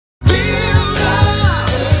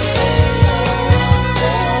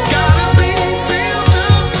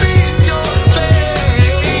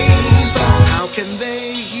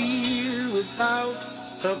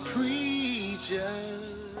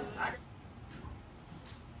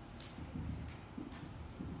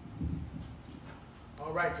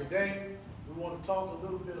All right, today we want to talk a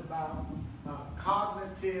little bit about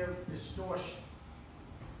cognitive distortion.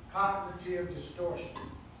 Cognitive distortion.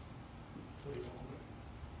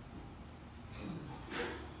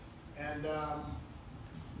 And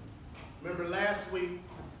remember last week,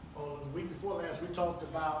 or the week before last, we talked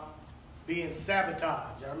about being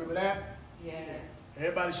sabotaged. Y'all remember that? Yes.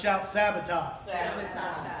 Everybody shout sabotage.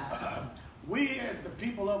 Sabotage. We as the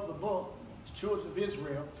people of the book, the children of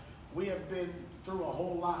Israel, we have been through a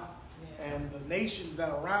whole lot. Yes. And the nations that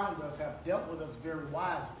are around us have dealt with us very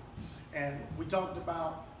wisely. And we talked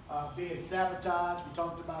about being sabotaged. We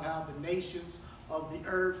talked about how the nations of the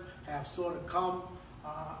earth have sort of come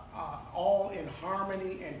all in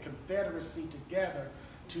harmony and confederacy together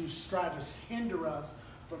to try to hinder us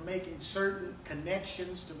from making certain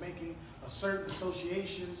connections, to making certain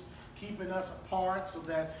associations, keeping us apart so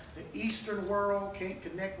that the Eastern world can't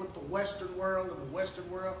connect with the Western world and the Western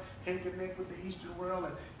world can't connect with the Eastern world,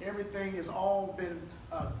 and everything has all been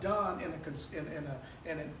done in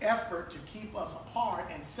an effort to keep us apart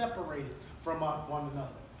and separated from one another.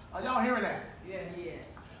 Are y'all hearing that?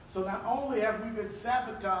 Yes. So not only have we been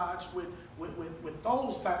sabotaged with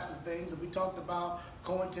those types of things, and we talked about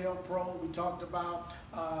COINTELPRO, we talked about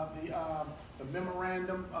the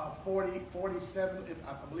memorandum 47,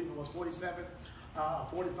 I believe it was 47,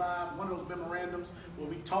 45, one of those memorandums where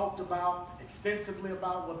we talked about extensively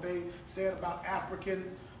about what they said about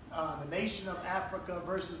the nation of Africa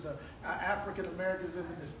versus the African Americans in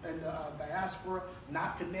the diaspora,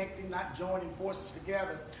 not connecting, not joining forces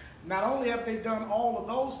together. Not only have they done all of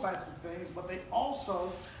those types of things, but they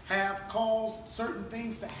also have caused certain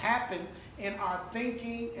things to happen in our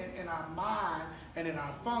thinking and in our mind and in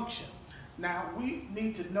our function. Now, we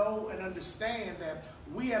need to know and understand that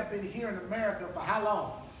we have been here in America for how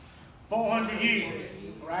long? 400 years,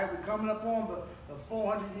 right? We're coming up on the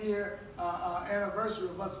 400-year anniversary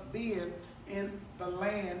of us being in the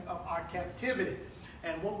land of our captivity.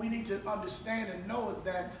 And what we need to understand and know is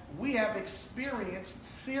that we have experienced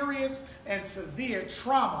serious and severe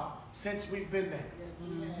trauma since we've been there.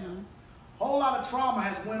 A whole lot of trauma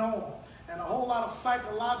has went on, and a whole lot of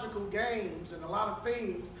psychological games and a lot of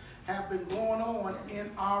things have been going on in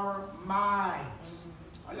our minds.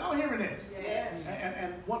 Are y'all hearing this? Yes.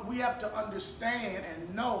 And what we have to understand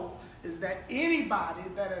and know is that anybody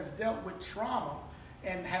that has dealt with trauma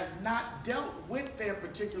and has not dealt with their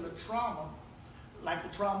particular trauma, like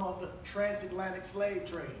the trauma of the transatlantic slave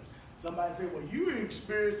trade. Somebody say, well, you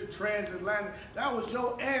experienced the transatlantic. That was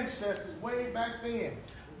your ancestors way back then.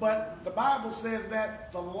 But the Bible says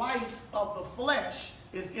that the life of the flesh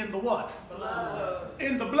is in the what? Blood.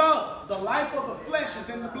 In the blood. The life of the flesh is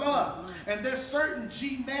in the blood. And there's certain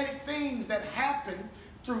genetic things that happen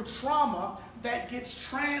through trauma that gets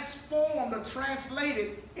transformed or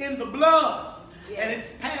translated in the blood. Yes. And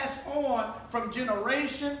it's passed on from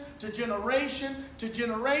generation to generation to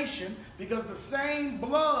generation, because the same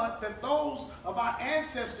blood that those of our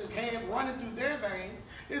ancestors had running through their veins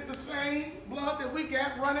is the same blood that we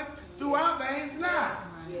got running through our veins now.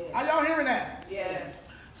 Yes. Are y'all hearing that?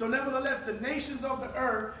 Yes. So nevertheless, the nations of the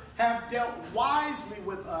earth have dealt wisely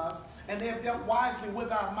with us, and they have dealt wisely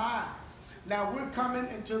with our minds. Now we're coming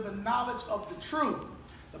into the knowledge of the truth.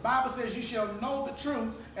 The Bible says you shall know the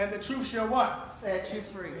truth, and the truth shall what? Set you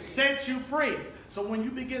free. Set you free. So when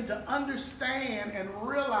you begin to understand and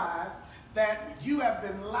realize that you have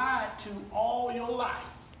been lied to all your life,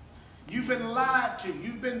 you've been lied to,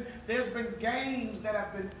 there's been games that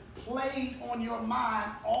have been played on your mind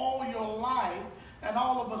all your life, and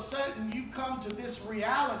all of a sudden you come to this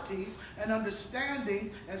reality and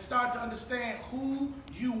understanding and start to understand who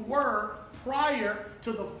you were prior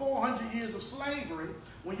to the 400 years of slavery.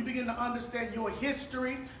 When you begin to understand your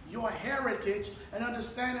history, your heritage, and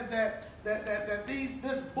understanding that this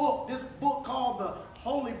book called the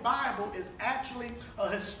Holy Bible is actually a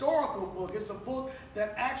historical book. It's a book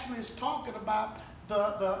that actually is talking about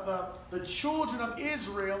the children of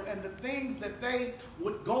Israel and the things that they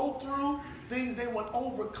would go through, things they would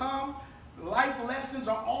overcome. Life lessons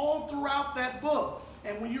are all throughout that book.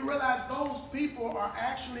 And when you realize those people are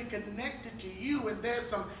actually connected to you, and there's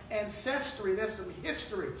some ancestry, there's some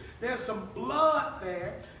history, there's some blood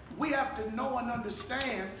there, we have to know and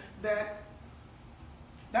understand that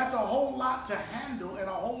that's a whole lot to handle and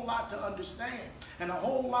a whole lot to understand and a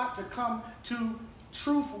whole lot to come to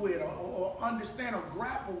truth with or understand or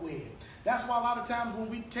grapple with. That's why a lot of times when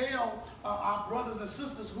we tell our brothers and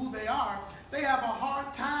sisters who they have a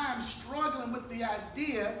hard time struggling with the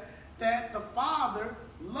idea that the Father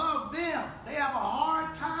love them. They have a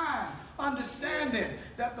hard time understanding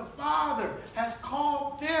that the Father has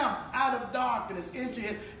called them out of darkness into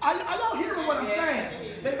His. Are y'all hearing what I'm saying?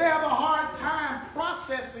 That they have a hard time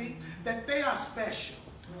processing that they are special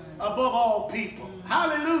above all people.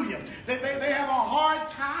 Hallelujah. That they have a hard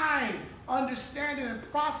time understanding and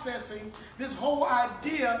processing this whole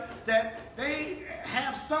idea that they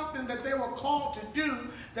have something that they were called to do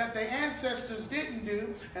that their ancestors didn't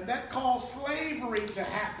do, and that caused slavery to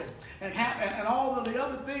happen and all of the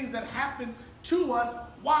other things that happened to us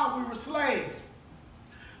while we were slaves.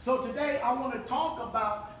 So today I want to talk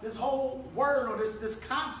about this whole word, or this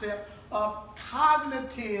concept of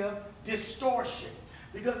cognitive distortion,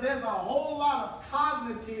 because there's a whole lot of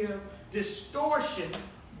cognitive distortion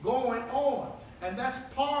going on, and that's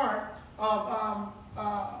part of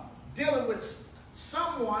dealing with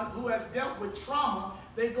someone who has dealt with trauma.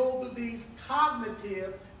 They go through these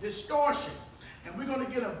cognitive distortions, and we're going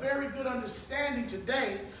to get a very good understanding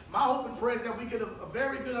today. My hope and prayer is that we get a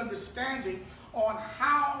very good understanding on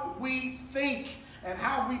how we think and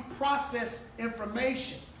how we process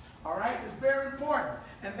information. All right, it's very important,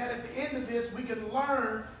 and that at the end of this we can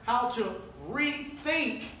learn how to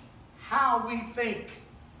rethink how we think.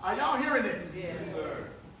 Are y'all hearing this? Yes, sir.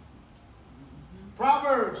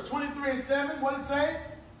 Proverbs 23:7, what did it say?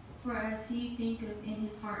 For as he thinketh in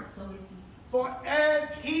his heart, so is he. For as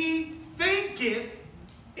he thinketh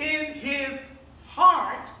in his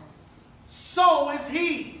heart, so is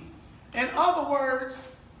he. In other words,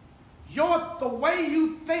 the way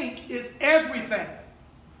you think is everything.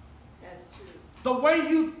 That's true. The way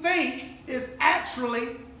you think is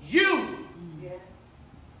actually you. Yes.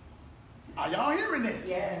 Are y'all hearing this?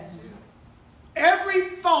 Yes. Every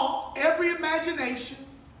thought, every imagination,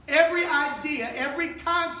 every idea, every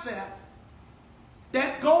concept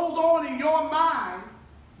that goes on in your mind,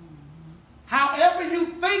 however you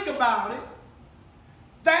think about it,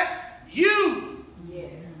 that's you.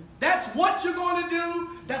 Yes. That's what you're going to do.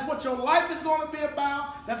 That's what your life is going to be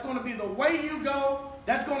about. That's going to be the way you go.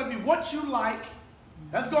 That's going to be what you like.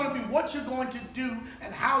 That's going to be what you're going to do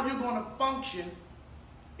and how you're going to function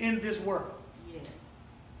in this world. Yes.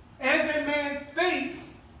 As a man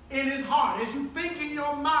thinks in his heart, as you think in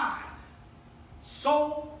your mind,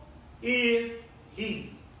 so is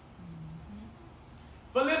he.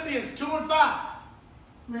 Philippians 2:5.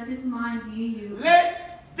 Let this mind be in you.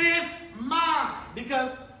 Let this mind,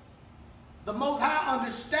 because the Most High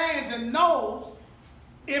understands and knows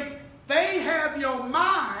if they have your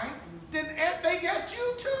mind, then they get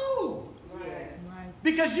you too. Yes.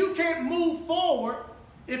 Because you can't move forward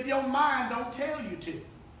if your mind don't tell you to.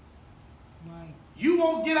 Right. You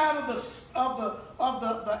won't get out of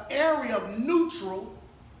the area of neutral.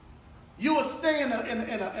 You will stay in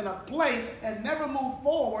a place and never move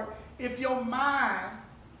forward if your mind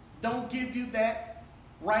don't give you that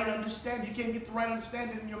right understanding. You can't get the right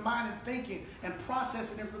understanding in your mind and thinking and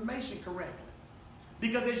processing information correctly.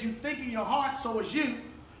 Because as you think in your heart, so is you.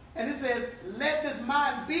 And it says, let this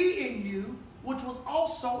mind be in you, which was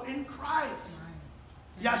also in Christ.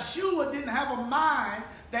 Right. Yeshua didn't have a mind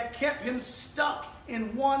that kept him stuck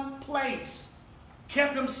in one place,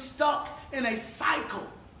 kept him stuck in a cycle.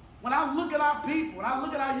 When I look at our people, when I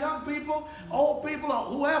look at our young people, old people, or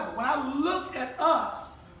whoever, when I look at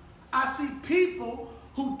us, I see people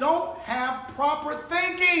who don't have proper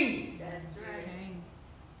thinking. That's right.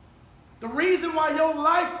 The reason why your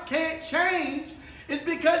life can't change is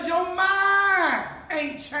because your mind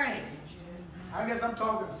ain't changed. I guess I'm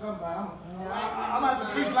talking to somebody. I'm going to have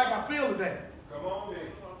to preach like I feel today. Come on, man.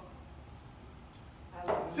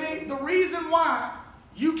 See, the reason why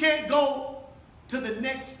you can't go to the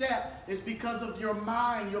next step is because of your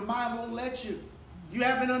mind. Your mind won't let you. You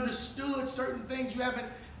haven't understood certain things. You haven't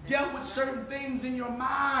dealt with certain things in your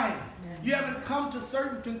mind. You haven't come to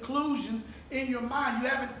certain conclusions in your mind. You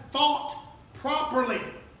haven't thought properly.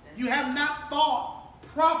 You have not thought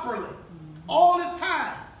properly. All this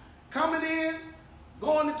time, coming in,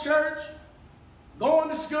 going to church, going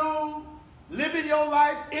to school, living your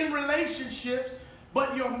life in relationships,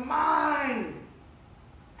 but your mind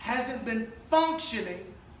hasn't been functioning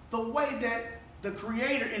the way that the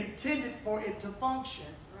Creator intended for it to function.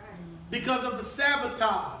 That's right. Because of the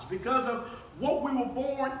sabotage, because of what we were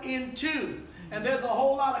born into. And there's a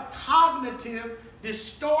whole lot of cognitive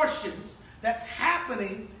distortions that's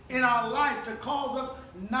happening in our life to cause us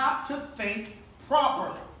not to think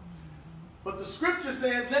properly. But the scripture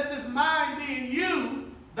says, let this mind be in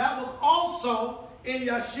you that was also in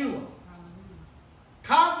Yeshua.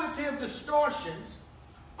 Cognitive distortions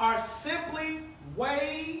are simply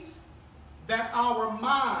ways that our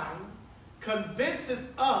mind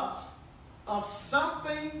convinces us of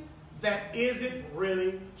something that isn't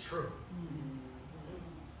really true.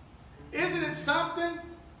 Isn't it something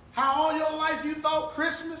how all your life you thought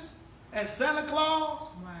Christmas and Santa Claus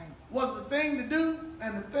was the thing to do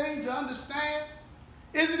and the thing to understand?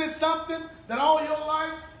 Isn't it something that all your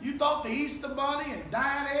life you thought the Easter Bunny and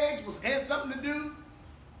dying eggs had something to do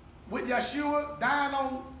with Yeshua dying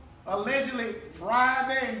on allegedly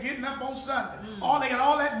Friday and getting up on Sunday? They got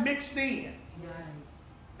all that mixed in. Yes.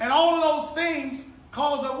 And all of those things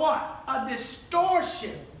cause a what? A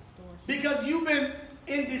distortion. Because you've been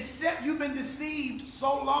deceived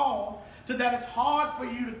so long that it's hard for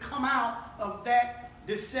you to come out of that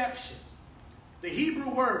deception. The Hebrew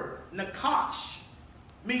word, nakash,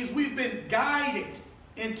 means we've been guided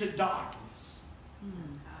into darkness.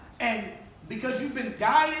 And because you've been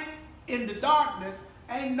guided into darkness,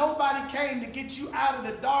 ain't nobody came to get you out of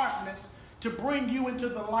the darkness to bring you into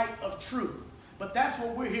the light of truth. But that's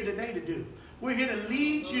what we're here today to do. We're here to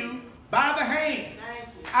lead you by the hand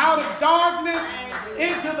out of darkness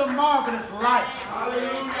into the marvelous light.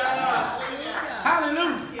 Hallelujah.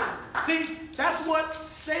 Hallelujah. See, that's what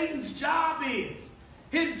Satan's job is.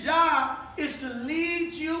 His job is to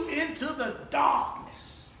lead you into the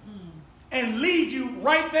darkness and lead you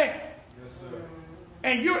right there. Yes, sir.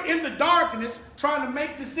 And you're in the darkness trying to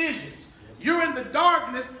make decisions. Yes. You're in the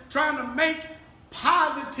darkness trying to make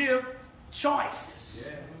positive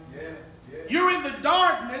choices. Yes. You're in the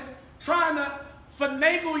darkness trying to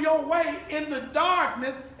finagle your way in the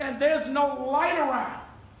darkness, and there's no light around.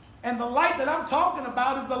 And the light that I'm talking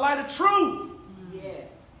about is the light of truth.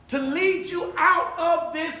 To lead you out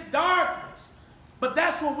of this darkness. But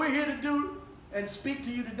that's what we're here to do and speak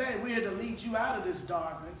to you today. We're here to lead you out of this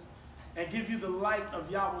darkness and give you the light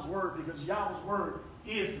of Yahweh's word, because Yahweh's word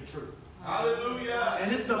is the truth. Hallelujah.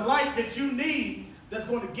 And it's the light that you need that's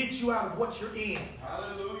going to get you out of what you're in.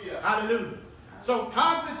 Hallelujah. Hallelujah. So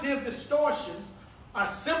cognitive distortions are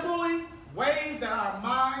simply ways that our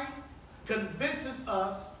mind convinces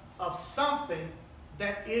us of something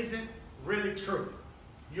that isn't really true.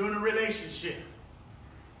 You're in a relationship.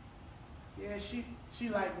 Yeah, she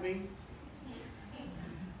liked me.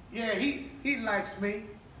 Yeah, he likes me.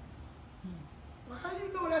 Well, how do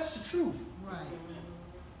you know that's the truth? Right.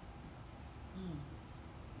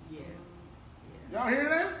 Y'all hear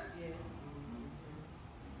that? Yes.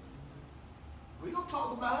 We're going to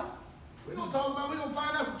talk about it. We're going to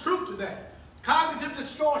find out some truth to that. Cognitive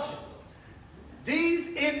distortions. These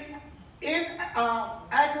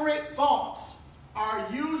inaccurate thoughts are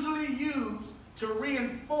usually used to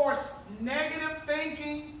reinforce negative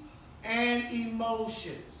thinking and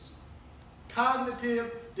emotions.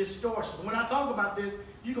 Cognitive distortions. When I talk about this,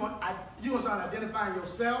 you're going to start identifying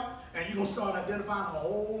yourself, and you're going to start identifying a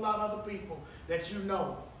whole lot of other people that you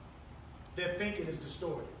know their thinking is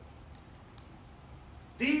distorted.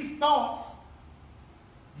 These thoughts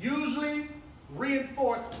usually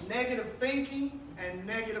reinforce negative thinking and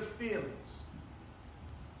negative feelings.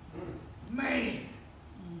 Man,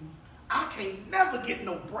 I can't never get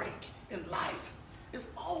no break in life. It's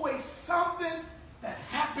always something that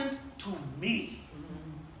happens to me.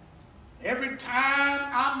 Every time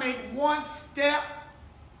I make one step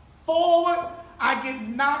forward, I get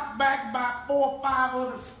knocked back by 4 or 5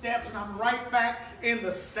 other steps, and I'm right back in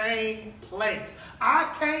the same place.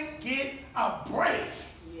 I can't get a break.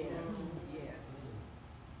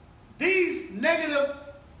 These negative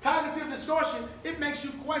cognitive distortion, it makes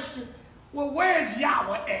you question, well, where is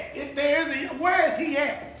Yahweh at? Where is he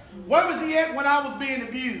at? Where was he at when I was being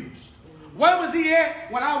abused? Where was he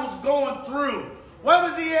at when I was going through? Where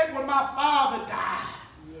was he at when my father died?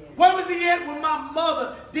 Where was he at when my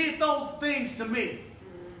mother did those things to me?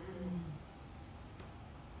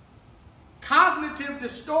 Cognitive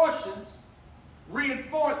distortions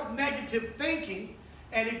reinforce negative thinking,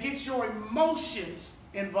 and it gets your emotions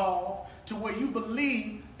involved to where you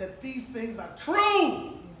believe that these things are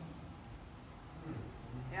true.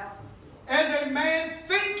 As a man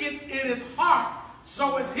thinketh in his heart,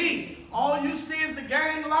 so is he. All you see is the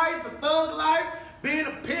gang life, the thug life, being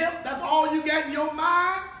a pimp. That's all you got in your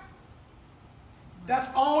mind. That's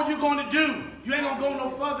all you're going to do. You ain't going to go no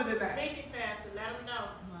further than that. Speak it, Pastor. Let them know.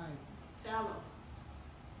 Right. Tell them.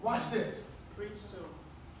 Watch this. Preach to them.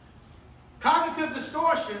 Cognitive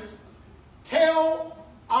distortions tell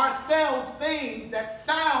ourselves things that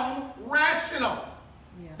sound rational,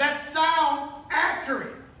 that sound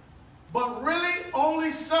accurate, but really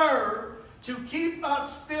only serve to keep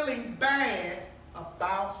us feeling bad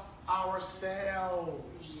about ourselves.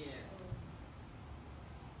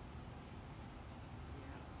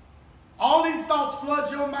 All these thoughts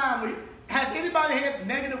flood your mind. Has anybody had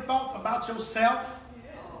negative thoughts about yourself?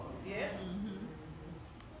 Yes.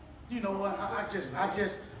 you know what,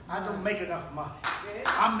 I don't make enough money.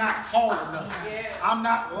 I'm not tall enough. I'm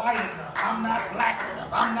not light enough. I'm not black enough.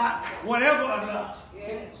 I'm not whatever enough.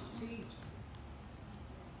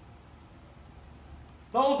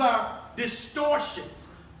 Those are distortions.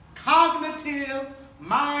 Cognitive,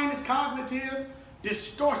 mind is cognitive.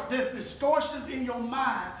 There's distortions in your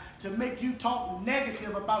mind to make you talk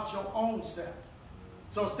negative about your own self.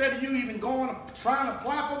 So instead of you even going and trying to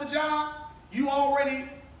apply for the job, you already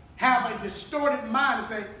have a distorted mind and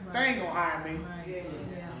say, they ain't gonna hire me. Right.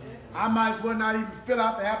 Yeah. I might as well not even fill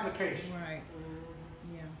out the application. Right.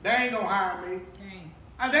 Yeah. They ain't gonna hire me. Dang.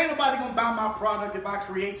 And ain't nobody gonna buy my product if I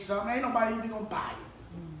create something. Ain't nobody even gonna buy it.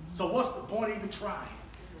 So what's the point of even trying?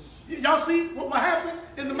 Y'all see what happens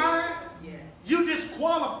in the mind? Yeah. You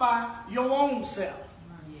disqualify your own self.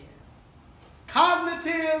 Yeah.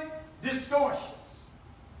 Cognitive distortions.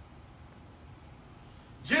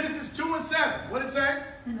 Genesis 2 and 7. What did it say?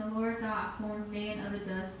 And the Lord God formed man of the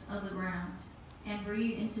dust of the ground, and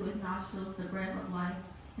breathed into his nostrils the breath of life,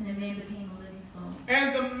 and the man became a living soul.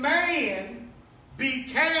 And the man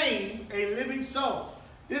became a living soul.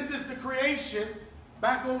 This is the creation,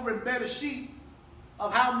 back over in Bereshit,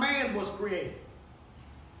 of how man was created.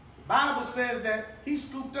 The Bible says that he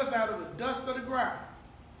scooped us out of the dust of the ground.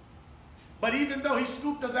 But even though he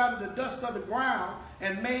scooped us out of the dust of the ground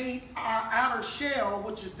and made our outer shell,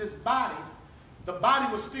 which is this body, the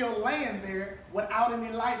body was still laying there without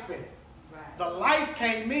any life in it. Right. The life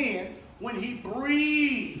came in when he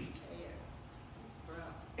breathed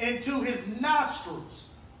into his nostrils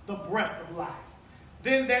the breath of life.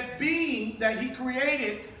 Then that being that he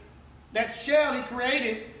created, that shell he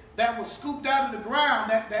created that was scooped out of the ground,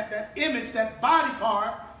 that image, that body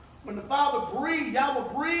part, when the Father breathed,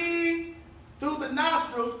 Yahweh breathed through the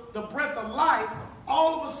nostrils the breath of life,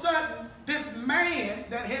 all of a sudden, this man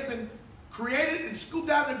that had been created and scooped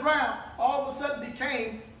out of the ground, all of a sudden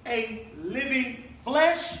became a living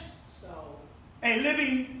flesh, a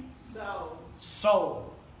living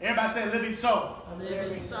soul. Everybody say living soul. A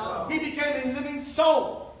living soul. He became a living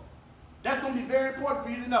soul. That's going to be very important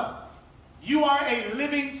for you to know. You are a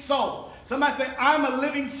living soul. Somebody say, I'm a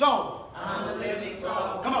living soul. I'm a living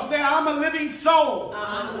soul. Come on, say, I'm a living soul.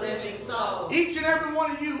 I'm a living soul. Each and every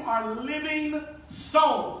one of you are living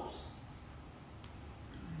souls.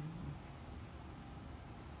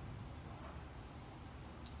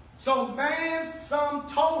 So man's sum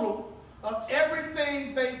total of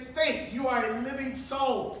everything they think, you are a living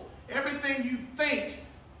soul. Everything you think,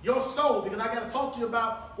 your soul, because I got to talk to you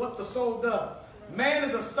about what the soul does. Man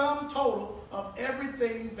is a sum total of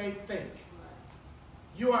everything they think.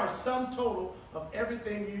 You are a sum total of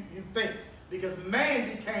everything you think, because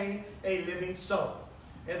man became a living soul.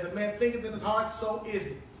 As a man thinketh in his heart, so is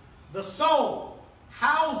it. The soul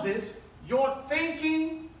houses your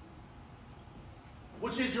thinking,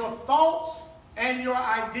 which is your thoughts and your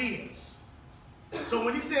ideas. So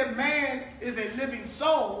when he said man is a living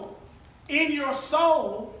soul, in your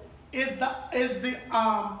soul is the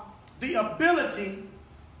ability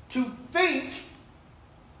to think,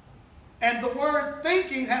 and the word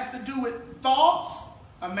thinking has to do with thoughts,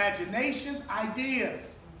 imaginations, ideas.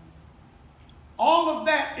 All of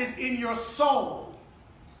that is in your soul.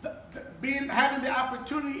 Having the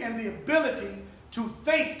opportunity and the ability to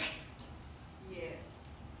think. Yeah.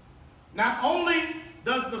 Not only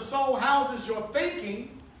does the soul houses your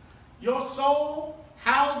thinking, your soul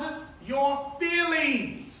houses your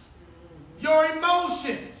feelings, your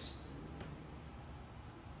emotions.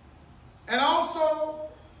 And also,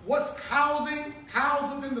 what's housed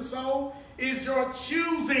within the soul is your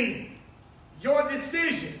choosing, your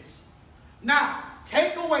decisions. Now,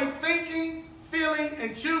 take away thinking, feeling,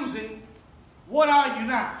 and choosing. What are you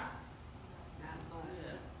now?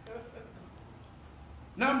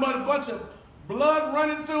 Nothing but a bunch of blood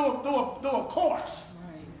running through a corpse.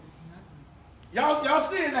 Y'all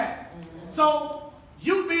seeing that? So,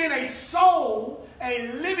 you being a soul, a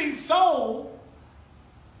living soul,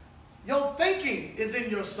 your thinking is in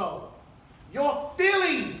your soul. Your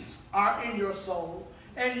feelings are in your soul.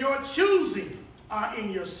 And your choosing are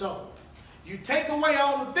in your soul. You take away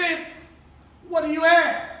all of this, what do you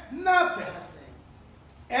add? Nothing.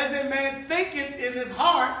 As a man thinketh in his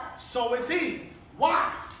heart, so is he.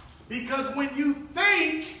 Why? Because when you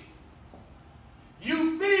think,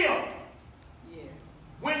 you feel. Yeah.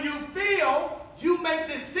 When you feel, you make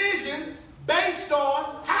decisions based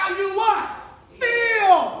on how you what? Feel.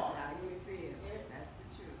 How you feel. That's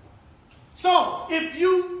the truth. So, if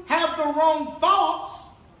you have the wrong thoughts,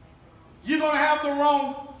 you're going to have the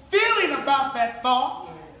wrong feeling about that thought,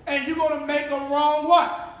 and you're going to make a wrong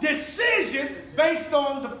what? decision based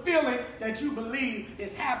on the feeling that you believe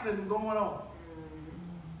is happening and going on.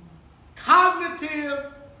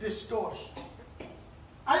 Cognitive distortion.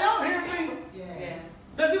 Are y'all hearing me? Yes.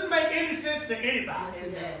 Does this make any sense to anybody?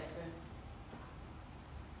 Yes.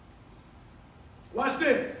 Watch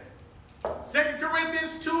this. 2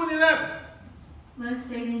 Corinthians 2:11. Lest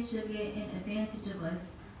Satan should get an advantage of us,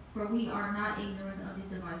 for we are not ignorant of his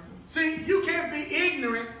devices. See, you can't be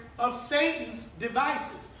ignorant of Satan's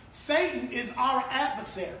devices. Satan is our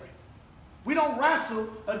adversary. We don't wrestle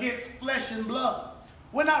against flesh and blood.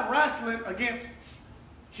 We're not wrestling against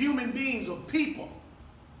human beings or people.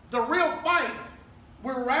 The real fight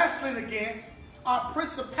we're wrestling against are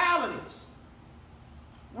principalities.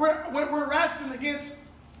 We're wrestling against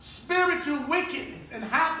spiritual wickedness in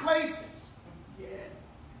high places. Yeah.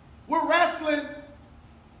 We're wrestling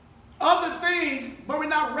other things, but we're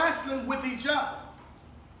not wrestling with each other.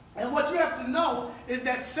 And what you have to know is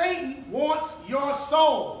that Satan wants your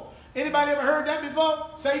soul. Anybody ever heard that before?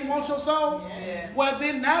 Satan wants your soul? Yes. Well,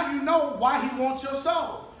 then now you know why he wants your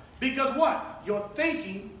soul. Because what? Your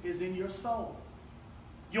thinking is in your soul.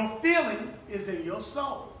 Your feeling is in your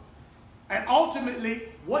soul. And ultimately,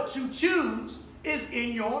 what you choose is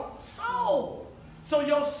in your soul. So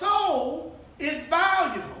your soul is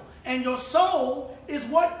valuable. And your soul is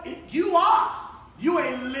what you are. You are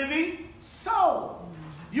a living soul.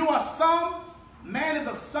 You are man is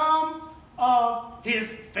a sum of his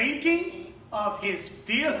thinking, of his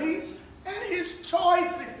feelings, and his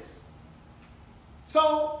choices.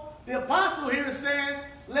 So the apostle here is saying,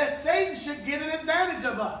 lest Satan should get an advantage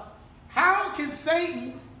of us. How can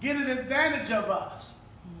Satan get an advantage of us?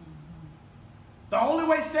 The only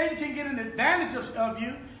way Satan can get an advantage of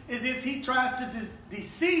you is if he tries to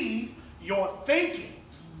deceive your thinking.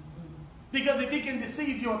 Because if he can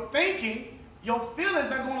deceive your thinking, your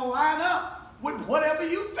feelings are going to line up with whatever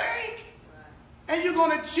you think. And you're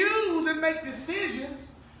going to choose and make decisions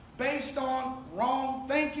based on wrong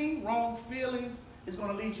thinking, wrong feelings. It's going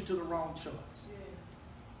to lead you to the wrong choice.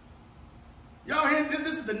 Y'all hear this?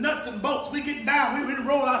 This is the nuts and bolts. We get down. We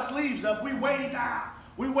roll our sleeves up. We way down.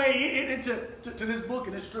 We way into this book,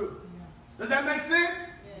 and it's true. Does that make sense?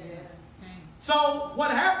 Yes. So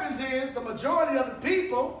what happens is the majority of the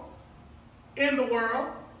people in the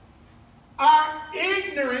world are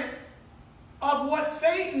ignorant of what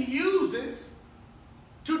Satan uses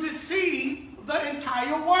to deceive the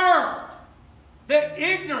entire world. They're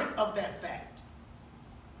ignorant of that fact.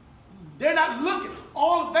 They're not looking.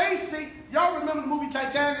 All they see, y'all remember the movie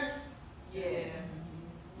Titanic? Yeah.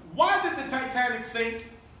 Why did the Titanic sink?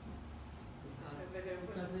 Because they didn't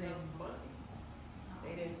put enough money.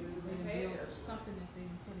 They didn't do the repairs. Something that they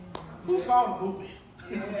didn't put in. Who saw the movie?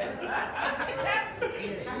 Yeah.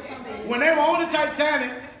 When they were on the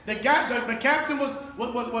Titanic, the captain was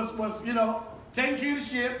taking care of the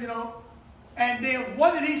ship, and then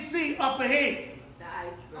what did he see up ahead? The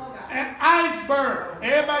iceberg. An iceberg.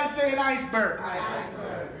 Everybody say an iceberg.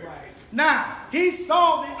 Iceberg. Right. Now, he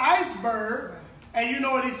saw the iceberg, and you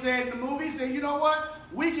know what he said in the movie? He said, you know what?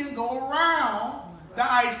 We can go around the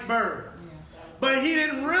iceberg. But he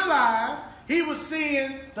didn't realize he was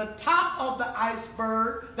seeing the top of the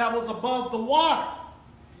iceberg that was above the water.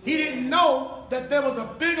 He didn't know that there was a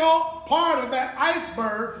big old part of that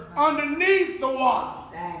iceberg underneath the water.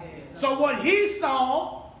 Exactly. So what he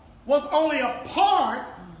saw was only a part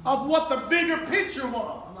of what the bigger picture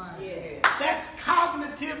was. Yeah. That's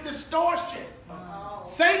cognitive distortion.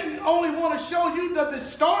 Satan only want to show you the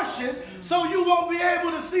distortion so you won't be able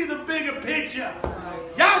to see the bigger picture.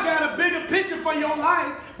 Y'all got a bigger picture for your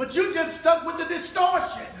life, but you just stuck with the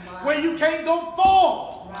distortion where you can't go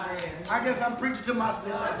forward. I guess I'm preaching to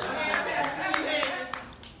myself.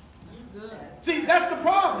 See, that's the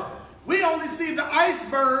problem. We only see the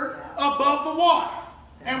iceberg above the water.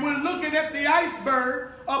 And we're looking at the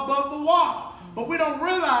iceberg above the water. But we don't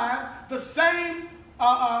realize the same,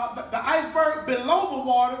 the iceberg below the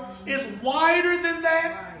water is wider than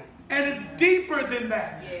that. And it's deeper than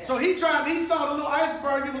that. Yeah. So he saw the little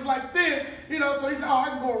iceberg, it was like this, so he said, oh, I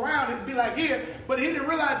can go around it and be like here. But he didn't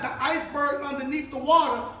realize the iceberg underneath the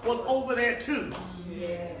water was over there too.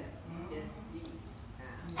 Yeah. Just deep.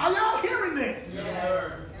 Are y'all hearing this? Yes,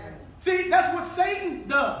 sir. See, that's what Satan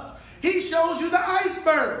does. He shows you the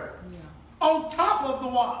iceberg on top of the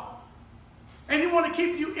water. And he want to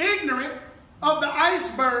keep you ignorant of the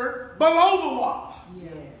iceberg below the water. Yeah.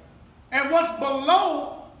 And what's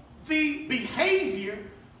below the behavior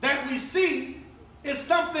that we see is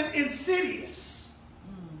something insidious.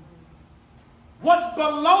 What's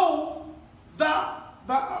below the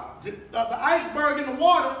iceberg in the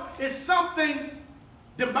water is something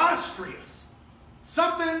demonstrous.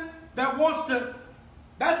 Something that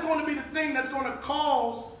that's going to be the thing that's going to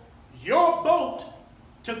cause your boat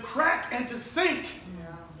to crack and to sink.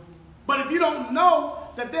 But if you don't know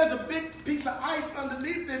that there's a big piece of ice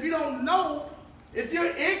underneath there, if you don't know, if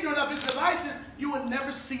you're ignorant of his devices, you will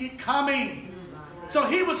never see it coming. So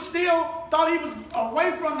he was thought he was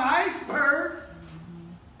away from the iceberg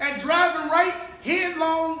and driving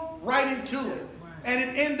headlong right into it. And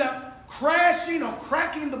it ended up crashing or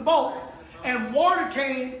cracking the boat, and water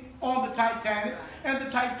came on the Titanic, and the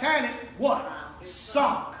Titanic, what?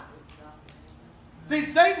 Sunk. See,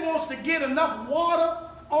 Satan wants to get enough water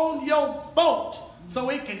on your boat so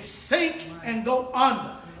it can sink and go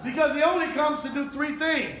under. Because he only comes to do three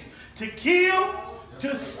things: to kill,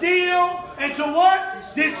 to steal, and to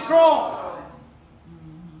what? Destroy.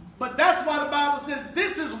 But that's why the Bible says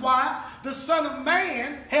this is why the Son of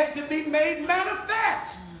Man had to be made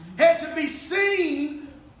manifest, had to be seen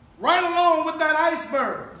right along with that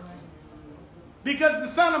iceberg. Because the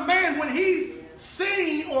Son of Man, when he's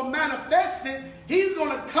seen or manifested, he's going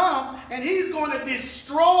to come and he's going to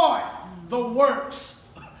destroy the works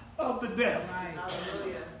of the devil.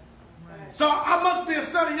 So I must be a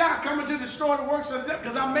son of Yah coming to destroy the works of the devil,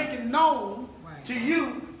 because I'm making known to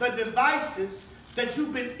you the devices that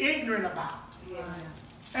you've been ignorant about.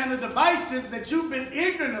 And the devices that you've been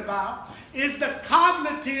ignorant about is the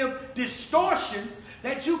cognitive distortions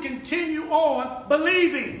that you continue on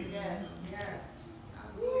believing.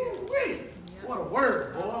 Woo-wee. What a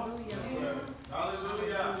word, boy.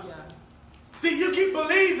 Hallelujah. See, you keep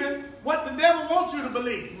believing what the devil wants you to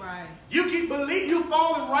believe. You keep believing, you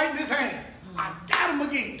falling right in his hands. I got him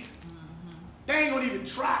again. They ain't going to even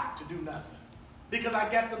try to do nothing, because I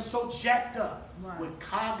got them so jacked up with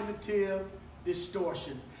cognitive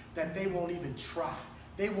distortions that they won't even try.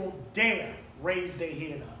 They won't dare raise their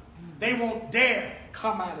head up. They won't dare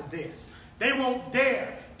come out of this. They won't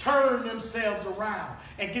dare turn themselves around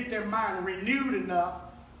and get their mind renewed enough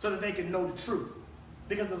so that they can know the truth.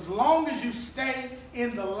 Because as long as you stay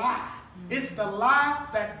in the lie, it's the lie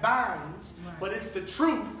that binds, but it's the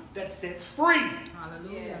truth that sets free.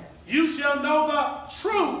 Hallelujah. You shall know the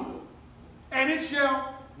truth, and it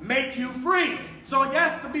shall make you free. So it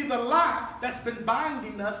has to be the lie that's been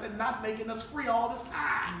binding us and not making us free all this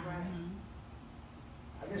time.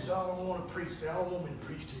 I guess y'all don't want to preach. Y'all want me to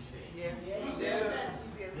preach to you today. Yes.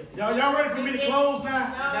 Y'all ready for me to close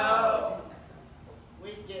now? No.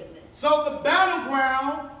 We getting it. So the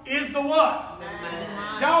battleground is the what?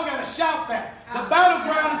 Y'all got to shout that. The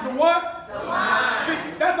battleground is the what? The mind.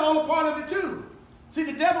 See, that's all a part of it too. See,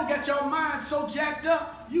 the devil got your mind so jacked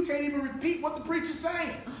up, you can't even repeat what the preacher's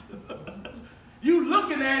saying. You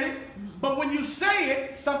looking at it, but when you say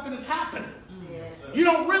it, something is happening. Yes. You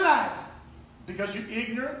don't realize it because you're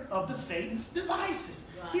ignorant of the Satan's devices.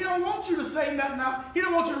 He don't want you to say nothing. He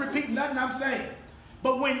don't want you to repeat nothing I'm saying.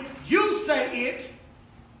 But when you say it,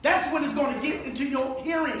 that's when it's going to get into your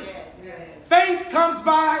hearing. Yes. Faith comes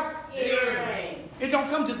by Hearing. It don't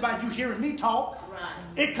come just by you hearing me talk. Right.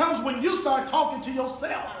 It comes when you start talking to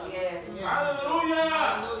yourself. Yes. Hallelujah.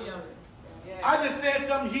 Hallelujah. Yes. I just said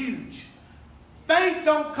something huge. Faith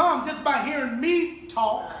don't come just by hearing me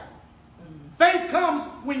talk. Faith comes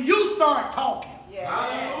when you start talking. Yes.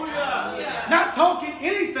 Hallelujah. Not talking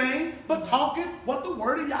anything, but talking what the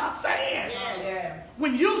word of y'all saying. Yes.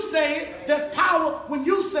 When you say it, there's power. When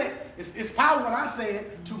you say it, it's power when I say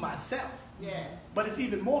it to myself. Yes. But it's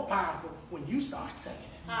even more powerful when you start saying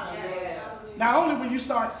it. Hallelujah. Yes. Not only when you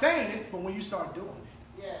start saying it, but when you start doing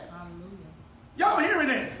it. Yes. Hallelujah. Y'all hearing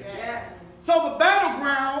this? Yes. So the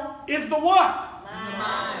battleground is the what?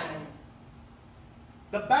 Mind.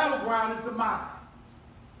 The battleground is the mind.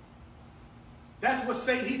 That's what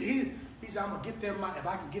Satan, he said, I'm going to get their mind. If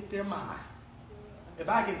I can get their mind. If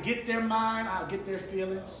I can get their mind, I'll get their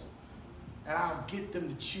feelings. And I'll get them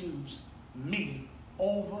to choose me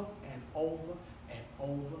over and over and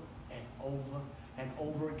over and over and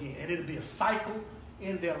over again. And it'll be a cycle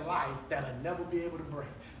in their life that'll never be able to break.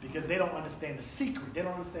 Because they don't understand the secret. They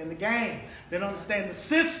don't understand the game. They don't understand the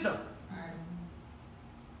system.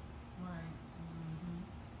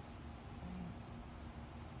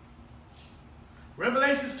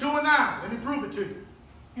 Revelations 2 and 9. Let me prove it to you.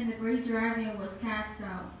 And the great dragon was cast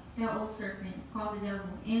out, that old serpent, called the devil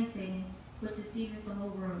and Satan, which deceiveth the whole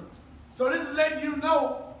world. So this is letting you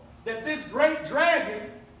know that this great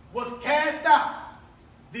dragon was cast out.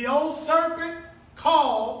 The old serpent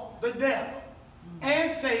called the devil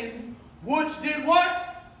and Satan, which did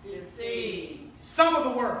what? Deceived. Some of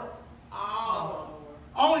the world. All.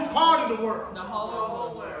 Only part of the world. The The whole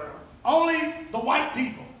whole world. Only the white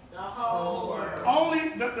people. The whole world. Only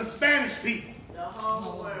the Spanish people. The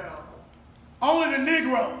whole world. Only the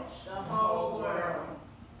Negroes. The whole world.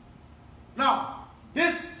 No.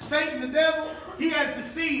 This Satan, the devil, he has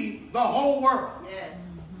deceived the whole world. Yes.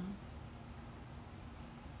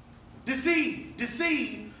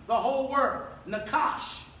 Deceived the whole world.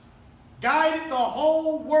 Nakash guided the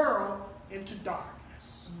whole world into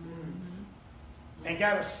darkness. And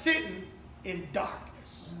got us sitting in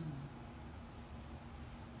darkness.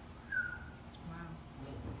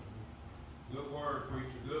 Good word, preacher.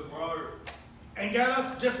 Good word. And got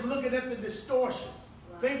us just looking at the distortions,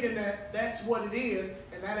 thinking that that's what it is,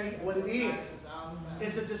 and that ain't what it is.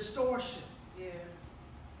 It's a distortion. Yeah.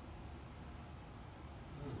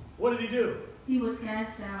 What did he do? He was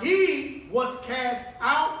cast out He was cast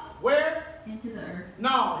out where? into the earth.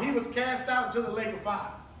 No, he was cast out into the lake of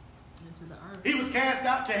fire. Into the earth. He was cast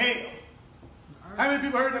out to hell. How many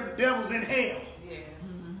people heard that the devil's in hell? Yeah.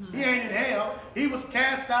 He ain't in hell. He was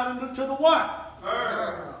cast out into the what?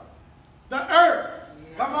 Earth. The earth.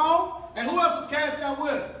 Yeah. Come on. And who else was cast out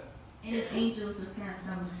with him? And his angels was cast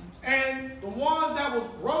out with him. And the ones that was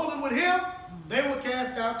rolling with him, they were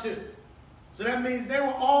cast out too. So that means they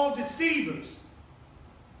were all deceivers.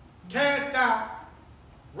 Cast out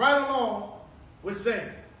right along with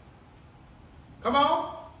Satan. Come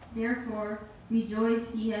on. Therefore, rejoice,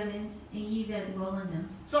 ye heavens, and ye that dwell in them.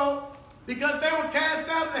 So, because they were cast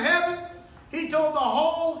out of the heavens, he told the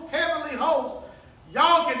whole heavenly host,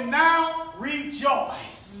 y'all can now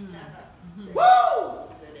rejoice. Woo!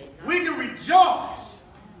 We can rejoice.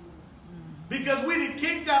 Because we done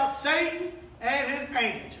kicked out Satan and his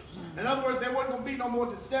angels. In other words, there wasn't going to be no more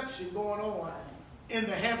deception going on in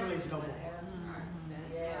the heavenlies no more.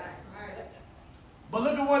 But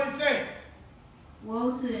look at what he said.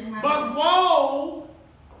 Woe to the inhabitants. But woe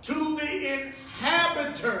to the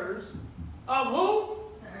inhabitants of who?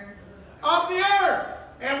 The earth, Of the earth.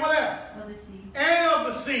 And what else? of the sea. And of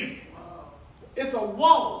the sea. It's a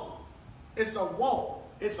woe. It's a woe.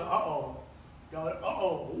 It's a uh-oh. Y'all,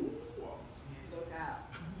 uh-oh. Ooh. Look out.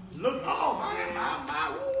 Look, oh, my.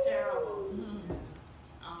 Ooh. Terrible.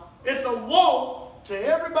 It's a woe to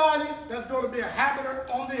everybody that's going to be a habiter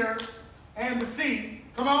on the earth and the sea.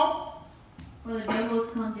 Come on. For the devil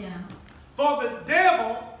is come down For the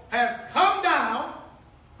devil has come down.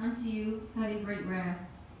 unto you, having great wrath.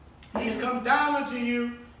 He's come down unto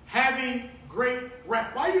you having great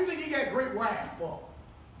wrath. Why do you think he got great wrath for?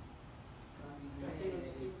 Because he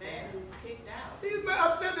was mad, he was kicked out. He's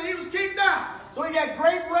upset that he was kicked out. So he got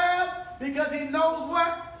great wrath because he knows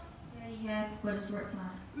what? That he had but a short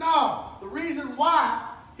time. No. The reason why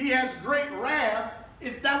he has great wrath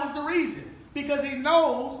is that was the reason. Because he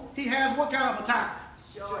knows he has what kind of a time?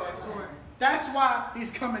 Short. That's why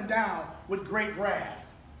he's coming down with great wrath.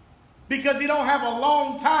 Because he don't have a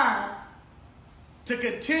long time to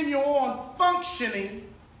continue on functioning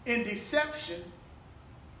in deception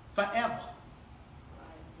forever.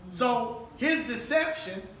 So his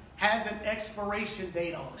deception has an expiration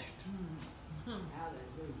date on it.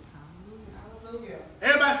 Hallelujah.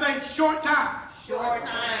 Everybody say short time. Short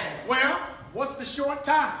time. Well, what's the short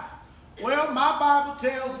time? Well, my Bible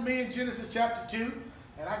tells me in Genesis chapter 2,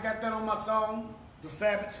 and I got that on my song, the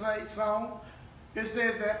Sabbath song. It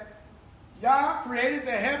says that Yah created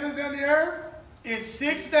the heavens and the earth in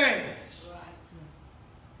 6 days.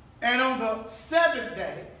 And on the 7th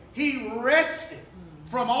day, he rested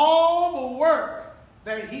from all the work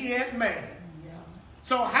that he had made.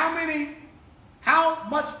 So how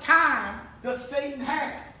much time does Satan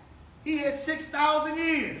have? He had 6,000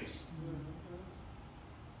 years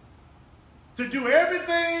to do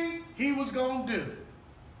everything he was going to do.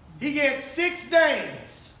 He had 6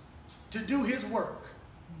 days to do his work.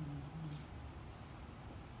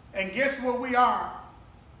 And guess where we are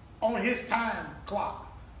on his time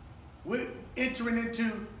clock? We're entering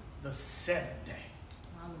into the 7th day.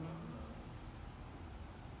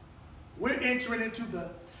 We're entering into the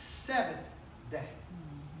 7th day.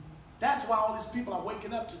 That's why all these people are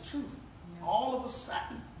waking up to truth. All of a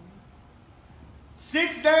sudden.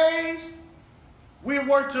 6 days, we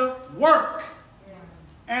were to work.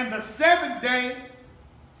 And the 7th day,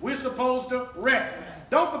 we're supposed to rest.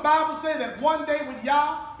 Don't the Bible say that one day with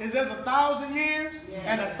Yah is as 1,000 years?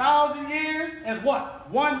 And 1,000 years as what?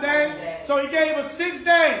 One day? So he gave us 6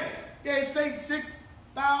 days. He gave Satan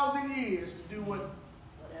 6,000 years to do what?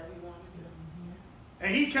 Whatever you want to do.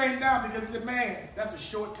 And he came down because he said, man, that's a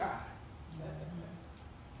short time.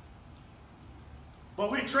 But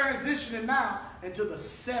we're transitioning now into the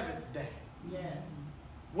 7th day. Yes.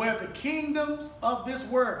 Where the kingdoms of this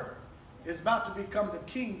world is about to become the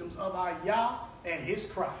kingdoms of our Yah and his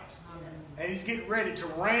Christ. And he's getting ready to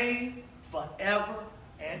reign forever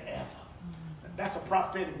and ever. That's a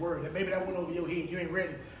prophetic word. And maybe that went over your head. You ain't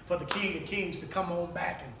ready for the King of Kings to come on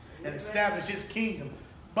back and establish his kingdom.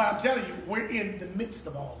 But I'm telling you, we're in the midst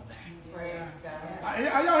of all of that. Praise God.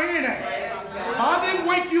 Are y'all hearing that? God didn't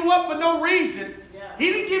wake you up for no reason.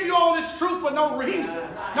 He didn't give you all this truth for no reason.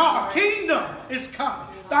 No, a kingdom is coming.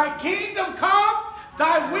 Thy kingdom come,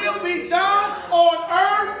 thy will be done on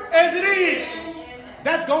earth as it is.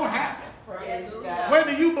 That's going to happen.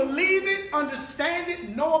 Whether you believe it, understand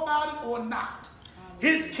it, know about it or not.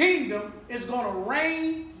 His kingdom is going to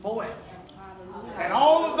reign forever. And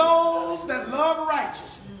all of those that love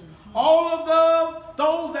righteousness, all of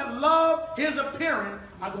those that love his appearing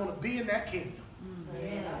are going to be in that kingdom.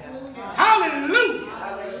 Hallelujah.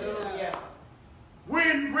 Hallelujah.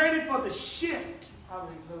 We're ready for the shift.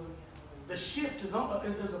 Hallelujah. The shift is among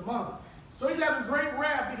us. So he's having great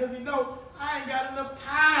wrath because he knows I ain't got enough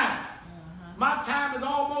time. My time is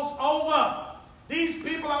almost over. These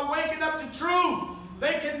people are waking up to truth.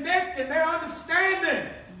 They connecting. They're understanding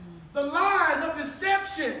the lies of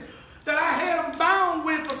deception that I had them bound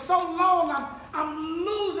with for so long. I'm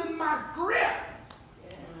losing my grip.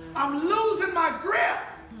 I'm losing my grip.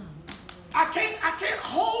 I can't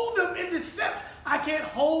hold them in deception. I can't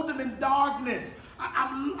hold them in darkness.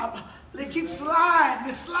 They keep sliding.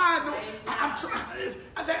 They're sliding.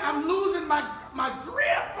 I'm losing my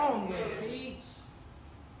grip on them.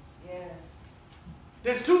 Yes.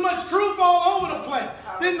 There's too much truth all over the place.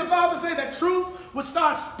 Didn't the Father say that truth would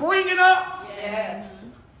start springing up?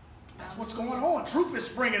 Yes. That's what's going on. Truth is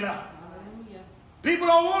springing up. People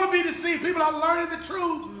don't want to be deceived. People are learning the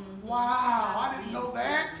truth. Wow, I didn't know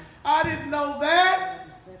that. I didn't know that.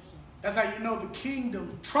 That's how you know the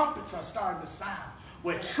kingdom trumpets are starting to sound.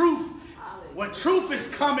 Where truth is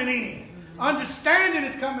coming in. Understanding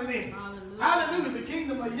is coming in. Hallelujah. The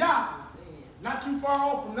kingdom of Yah. Not too far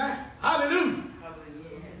off from that. Hallelujah.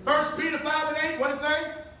 1 Peter 5:8, what it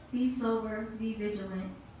say? Be sober, be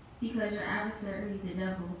vigilant, because your adversary, the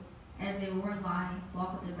devil, as a roaring lion,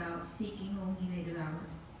 walketh about, seeking whom he may devour.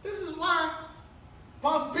 This is why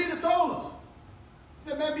Apostle Peter told us. He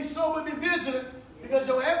said, man, be sober, be vigilant, because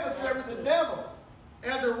your adversary, the devil,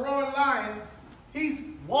 as a roaring lion,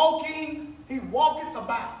 he walketh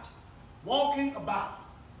about. Walking about,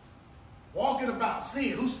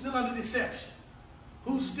 seeing who's still under deception.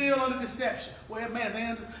 Who's still under deception? Well, man,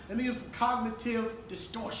 let me give them some cognitive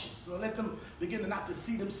distortions. So let them begin to not to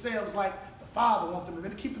see themselves like the Father wants them. Let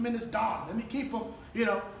me keep them in this dark. Let me keep them,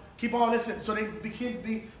 keep all this in, so they begin to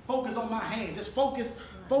be focused on my hand. Just focus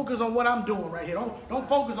on what I'm doing right here. Don't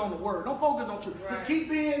focus on the word. Don't focus on truth. Just keep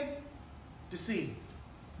being deceived.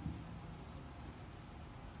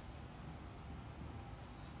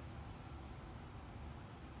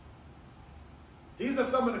 These are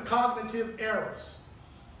some of the cognitive errors.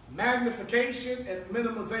 Magnification and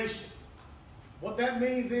minimization. What that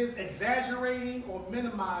means is exaggerating or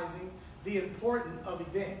minimizing the importance of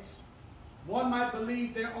events. One might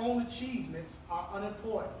believe their own achievements are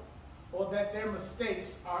unimportant or that their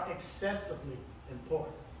mistakes are excessively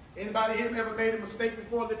important. Anybody here ever made a mistake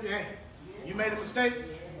before? Lift your hand. You made a mistake?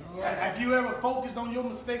 Have you ever focused on your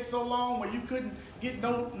mistake so long where you couldn't get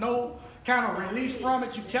no kind of relief from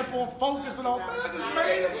it? You kept on focusing on,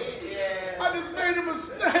 I just made a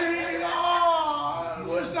mistake. Oh, I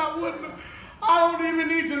wish I wouldn't. I don't even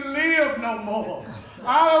need to live no more.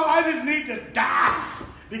 I just need to die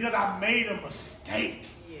because I made a mistake.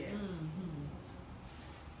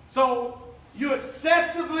 So you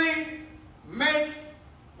excessively make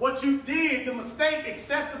what you did, the mistake,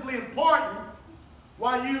 excessively important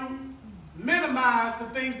while you minimize the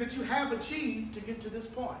things that you have achieved to get to this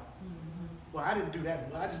point. Well, I didn't do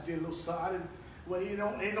that. I just did a little something.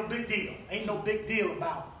 Ain't no big deal. Ain't no big deal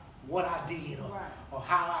about what I did or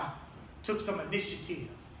how I took some initiative.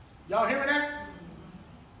 Y'all hearing that?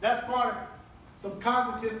 That's part of some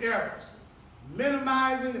cognitive errors.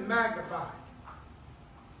 Minimizing and magnifying.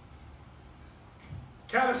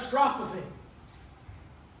 Catastrophizing.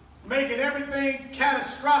 Making everything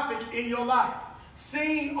catastrophic in your life.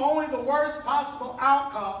 Seeing only the worst possible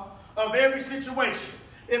outcome of every situation.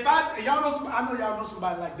 I know y'all know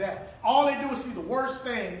somebody like that. All they do is see the worst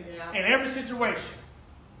thing in every situation.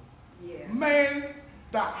 Man,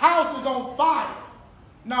 the house is on fire.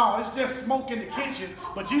 No, it's just smoke in the kitchen.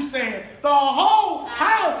 But you saying the whole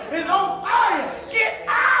house is on fire. Get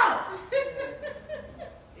out!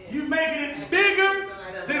 You making it bigger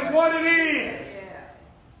than what it is.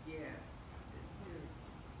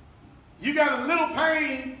 You got a little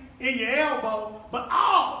pain in your elbow, but my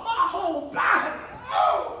whole body.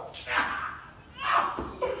 Oh, God.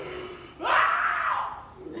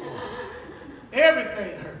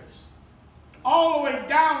 Everything hurts. all the way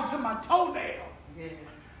down to my toenail. Yeah.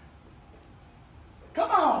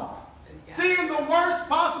 Come on. Seeing the worst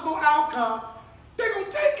possible outcome, they're going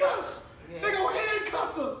to take us. Yeah. They're going to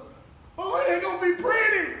handcuff us. Oh, it ain't going to be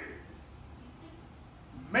pretty.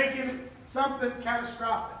 Making it something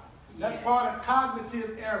catastrophic. That's part of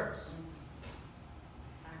cognitive errors.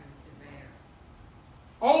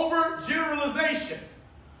 Overgeneralization.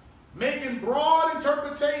 Making broad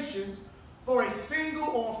interpretations for a single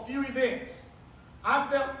or few events. I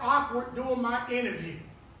felt awkward during my interview.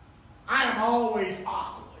 I am always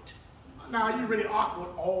awkward. Now, you really awkward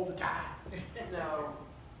all the time. No.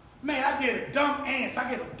 Man, I did a dumb answer.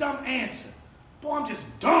 I gave a dumb answer. Boy, I'm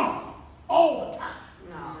just dumb all the time.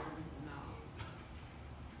 No.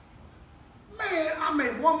 Man, I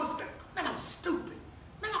made one mistake. Man, I'm stupid.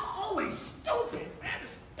 Man, I'm always stupid. Man,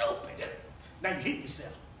 it's stupid. Now you hit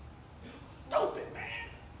yourself. Stupid, man.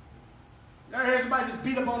 You ever hear somebody just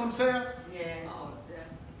beat up on themselves? Yeah.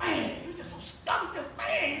 Man, you're just so stupid. Just,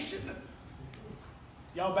 man, you shouldn't have.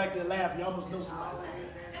 Y'all back there laughing. Y'all must know somebody.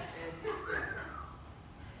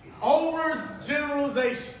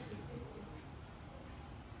 Overgeneralization.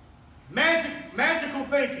 Magical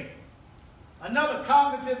thinking. Another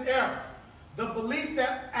cognitive error. The belief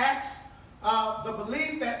that acts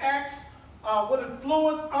will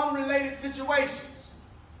influence unrelated situations.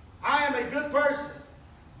 I am a good person.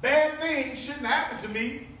 Bad things shouldn't happen to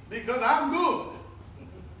me because I'm good.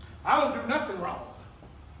 I don't do nothing wrong.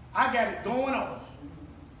 I got it going on.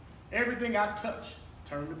 Everything I touch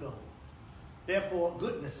turn to gold. Therefore,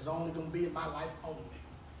 goodness is only going to be in my life only.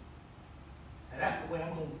 And that's the way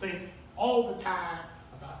I'm going to think all the time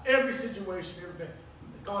about every situation, everything.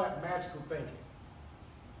 They call that magical thinking.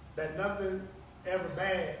 That nothing ever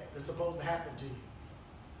bad is supposed to happen to you.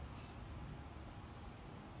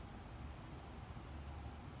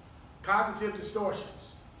 Cognitive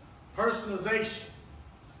distortions. Personalization.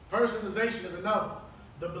 Personalization is another.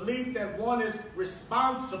 The belief that one is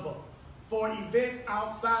responsible for events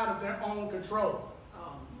outside of their own control.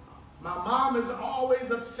 My mom is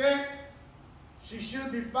always upset. She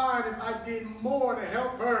should be fine if I did more to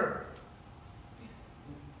help her.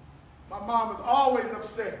 My mom is always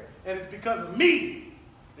upset, and it's because of me.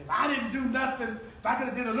 If I didn't do nothing, if I could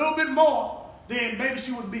have did a little bit more, then maybe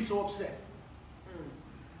she wouldn't be so upset.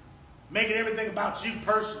 Making everything about you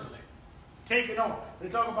personally. Take it on. They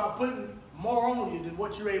talk about putting more on you than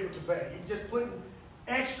what you're able to bear. You're just putting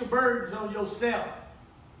extra burdens on yourself.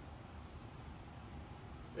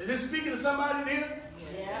 Is this speaking to somebody here?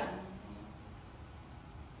 Yes.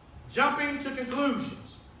 Jumping to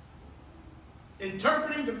conclusions.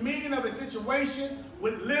 Interpreting the meaning of a situation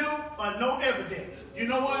with little or no evidence. You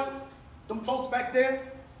know what? Them folks back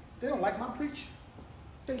there, they don't like my preacher.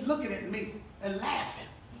 They're looking at me and laughing.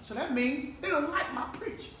 So that means they don't like my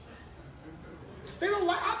preacher. They don't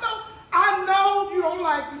like, I know you don't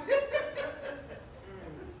like me.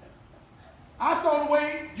 I saw the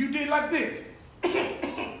way you did like this.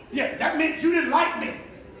 Yeah, that meant you didn't like me.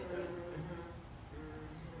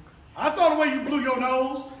 I saw the way you blew your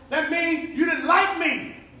nose. That means you didn't like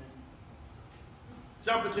me.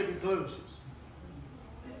 Jumping to conclusions.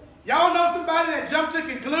 Y'all know somebody that jumped to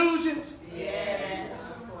conclusions? Yes.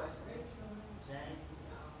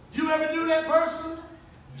 You ever do that personally?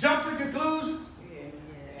 Jump to conclusions? Yeah.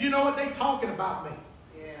 You know what? They talking about me.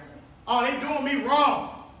 Yeah. Oh, they doing me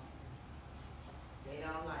wrong. They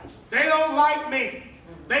don't like it. They don't like me.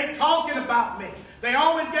 They talking about me. They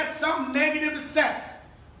always got something negative to say.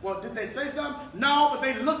 Well, did they say something? No, but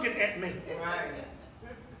they looking at me. Right.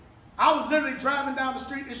 I was literally driving down the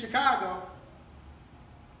street in Chicago,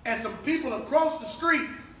 and some people across the street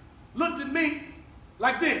looked at me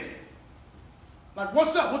like this. Like,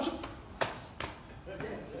 what's up? What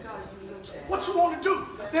you want to do?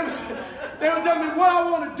 They were telling me what I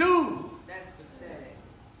want to do. That's pathetic.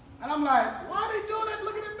 And I'm like, why are they doing that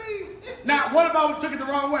looking at me? Now, what if I would have took it the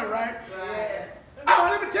wrong way, right? Right. Oh,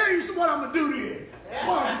 let me tell you what I'm going to do to you.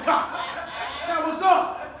 Boy, I'm cop. Now, what's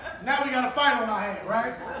up? Now we got a fight on our hand,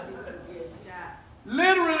 right?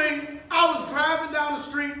 Literally, I was driving down the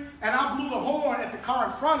street, and I blew the horn at the car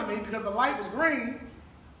in front of me because the light was green.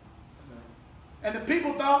 And the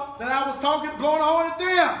people thought that I was blowing the horn at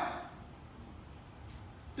them.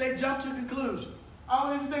 They jumped to conclusions. I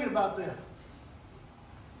wasn't even thinking about them.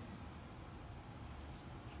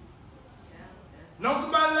 Know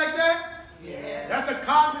somebody like that? Yeah. That's a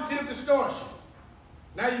cognitive distortion.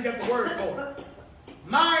 Now you got the word for it.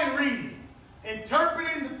 Mind reading.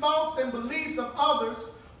 Interpreting the thoughts and beliefs of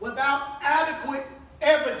others without adequate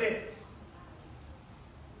evidence.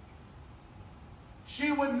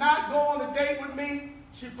 She would not go on a date with me.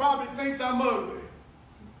 She probably thinks I'm ugly.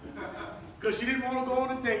 because she didn't want to go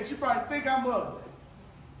on a date. She probably think I'm ugly.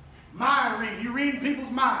 Mind reading. You reading people's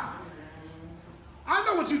minds. I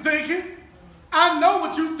know what you're thinking. I know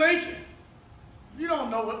what you're thinking. You don't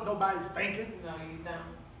know what nobody's thinking. No, you don't.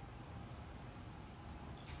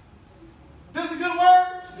 This is a good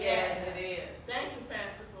word? Yes, it is. Thank you,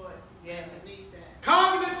 Pastor, for it. Yes. I need that.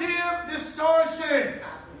 Cognitive distortions.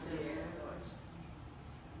 Yes.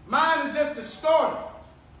 Mine is just distorted.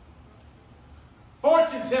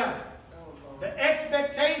 Fortune telling. The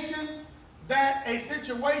expectations that a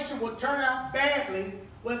situation will turn out badly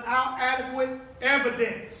without adequate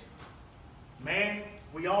evidence. Man,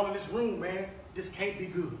 we all in this room, man. This can't be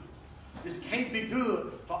good. This can't be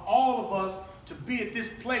good for all of us to be at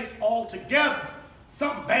this place all together.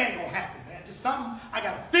 Something bad gonna happen, man. Just something, I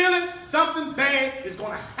got a feeling something bad is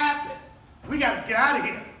gonna happen. We gotta get out of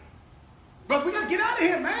here. Bro, we gotta get out of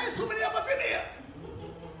here, man. There's too many of us in here.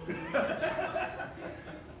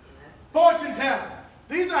 Fortune telling.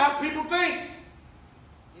 These are how people think.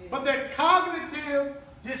 But they're cognitive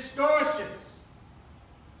distortions.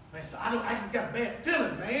 Man, so I just got a bad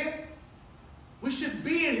feeling, man. We shouldn't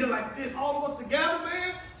be in here like this, all of us together,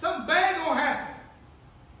 man. Something bad gonna happen.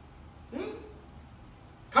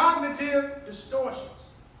 Cognitive distortions.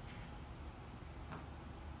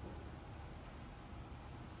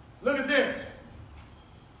 Look at this.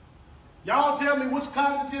 Y'all tell me which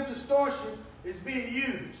cognitive distortion is being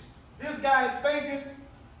used. This guy is thinking,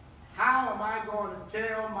 how am I going to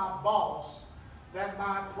tell my boss that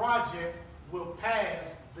my project will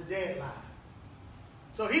pass the deadline?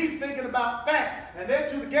 So he's thinking about that, and they're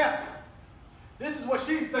two together. This is what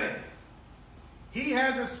she's thinking. He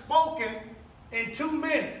hasn't spoken in 2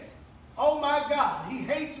 minutes. Oh my God, he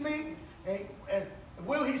hates me, and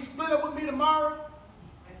will he split up with me tomorrow?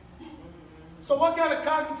 So what kind of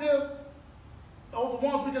cognitive, the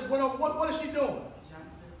ones we just went over, what is she doing?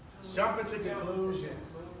 Jumping to conclusion.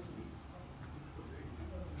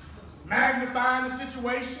 Magnifying the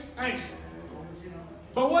situation, ain't she?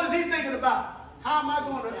 But what is he thinking about? How am I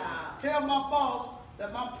going to tell my boss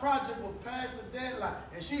that my project will pass the deadline?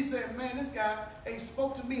 And she said, man, this guy ain't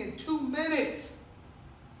spoke to me in 2 minutes.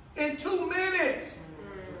 In 2 minutes.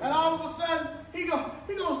 And all of a sudden, he gonna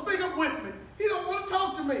speak up with me. He don't want to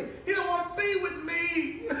talk to me. He don't want to be with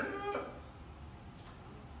me.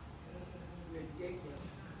 Ridiculous.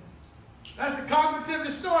 That's the cognitive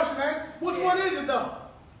distortion, man. Which one is it, though?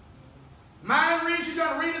 Mind read, she's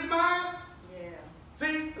trying to read his mind? Yeah.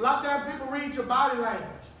 See, a lot of times people read your body language.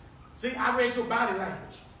 See, I read your body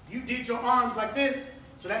language. You did your arms like this,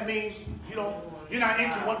 so that means you're not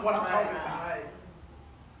into what I'm talking about. Right.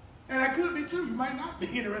 And that could be true. You might not be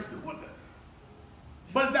interested in what that.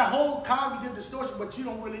 But it's that whole cognitive distortion, but you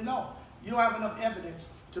don't really know. You don't have enough evidence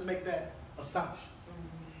to make that assumption.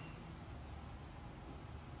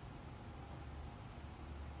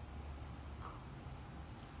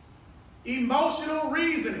 Emotional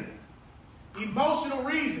reasoning. Emotional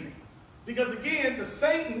reasoning. Because again, the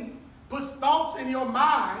Satan puts thoughts in your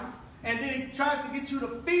mind, and then he tries to get you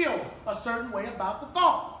to feel a certain way about the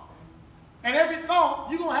thought. And every thought,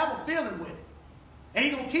 you're going to have a feeling with it. And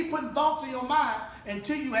he's going to keep putting thoughts in your mind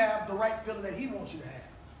until you have the right feeling that he wants you to have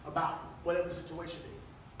about whatever the situation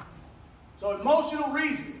is. So emotional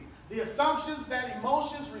reasoning. The assumptions that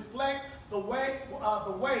emotions reflect the way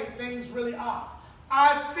things really are.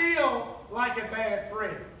 I feel like a bad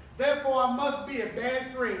friend. Therefore, I must be a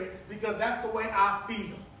bad friend because that's the way I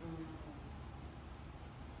feel.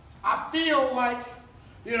 I feel like,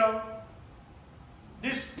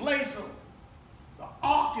 this place of the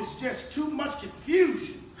ark is just too much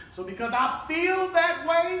confusion. So because I feel that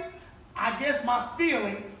way, I guess my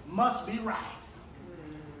feeling must be right.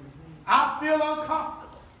 I feel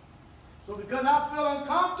uncomfortable. So because I feel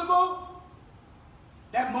uncomfortable,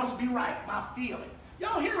 that must be right, my feeling.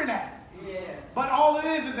 Y'all hearing that? Yes. But all it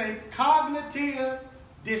is a cognitive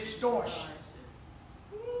distortion.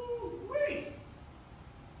 Ooh-wee.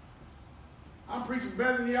 I'm preaching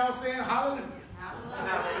better than y'all saying hallelujah.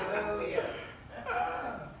 Hallelujah.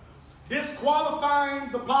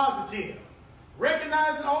 Disqualifying the positive.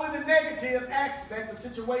 Recognizing only the negative aspect of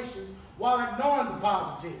situations while ignoring the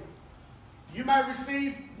positive. You might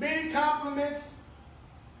receive many compliments,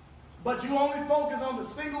 but you only focus on the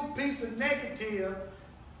single piece of negative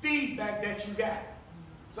feedback that you got.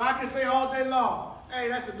 So I can say all day long, hey,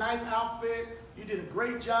 that's a nice outfit. You did a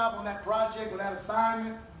great job on that project or that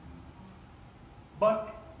assignment.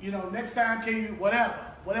 But, next time can you,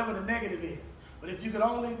 whatever the negative is. But if you could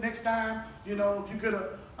only, next time, if you could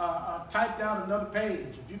have typed out another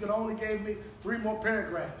page, if you could only gave me 3 more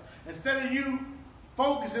paragraphs. Instead of you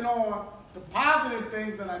focusing on the positive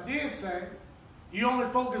things that I did say, You only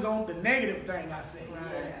focus on the negative thing I say.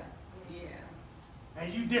 Right. Yeah.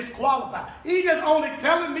 And you disqualify. He just only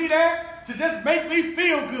telling me that to just make me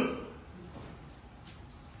feel good.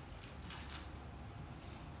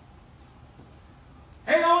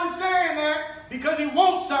 Ain't only saying that because he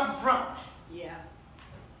wants something from me. Yeah.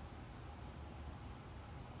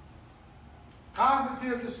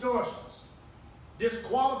 Cognitive distortions.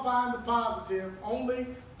 Disqualifying the positive, only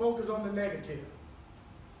focus on the negative.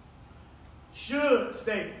 Should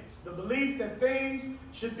statements. The belief that things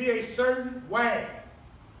should be a certain way.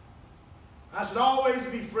 I should always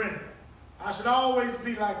be friendly. I should always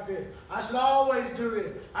be like this. I should always do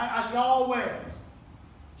this. I should always.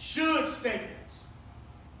 Should statements.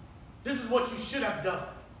 This is what you should have done.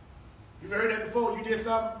 You've heard that before. You did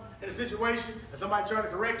something in a situation and somebody tried to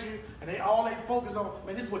correct you and they focus on,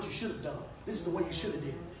 man, this is what you should have done. This is the way you should have did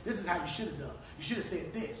it. This is how you should have done. You should have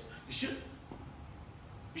said this. You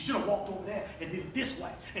should have walked over there and did it this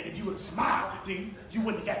way. And if you would have smiled, then you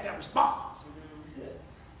wouldn't have got that response.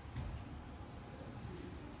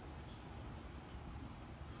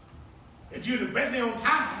 If you'd have been there on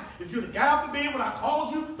time, if you'd have got out the bed when I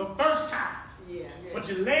called you the first time. Yeah. But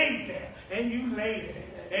you laid there, and you laid there,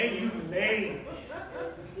 and you laid there.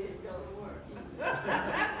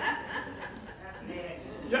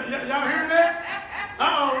 Y'all hear that?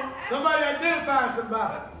 Uh-oh, somebody identify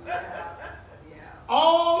somebody.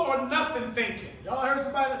 All or nothing thinking. Y'all heard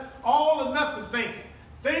somebody? All or nothing thinking.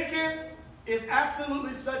 Thinking is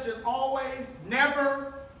absolutely such as always,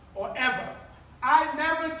 never, or ever. I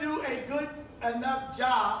never do a good enough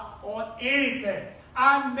job on anything.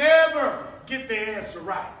 I never get the answer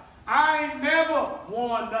right. I ain't never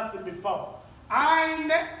won nothing before.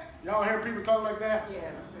 Y'all hear people talk like that?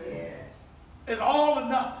 Yeah. Yes. It's all or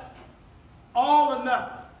nothing. All or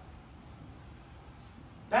nothing.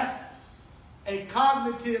 That's a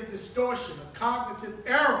cognitive distortion, a cognitive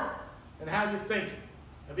error in how you're thinking.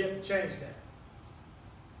 And we have to change that.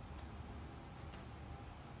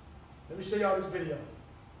 Let me show y'all this video.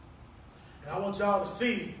 And I want y'all to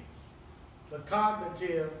see the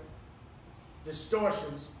cognitive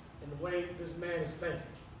distortions in the way this man is thinking.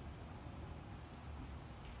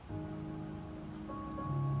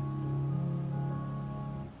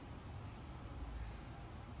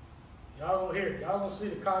 Y'all gonna hear it. Y'all gonna see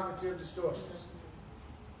the cognitive distortions.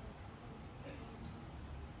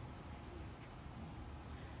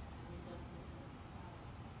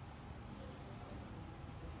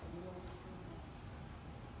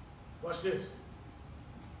 Watch this. It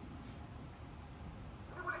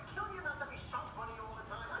would kill you not to be so funny all the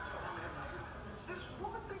time. That's all I'm asking. This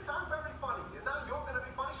woman thinks I'm very funny, and now you're going to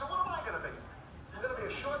be funny, so what am I going to be? I'm going to be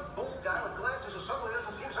a short, bald guy with glasses who suddenly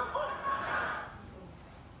doesn't seem so funny.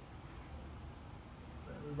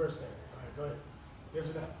 Reverse that. All right, go ahead. Yes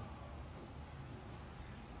or no?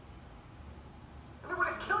 It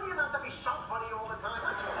would kill you not to be so funny all the time.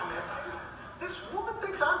 That's all I'm asking. This woman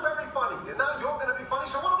thinks I'm very funny, and now you're going to be funny,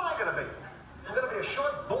 so what am I going to be? I'm going to be a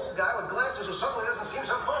short, bald guy with glasses who suddenly doesn't seem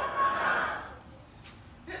so funny.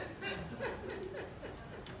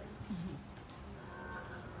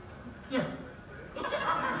 Yeah.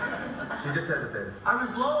 He just hesitated. I was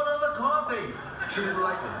blowing on the coffee. She didn't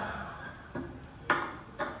like me.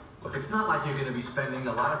 Look, it's not like you're going to be spending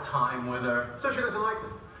a lot of time with her. So she doesn't like me.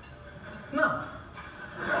 No.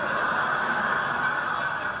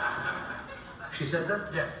 She said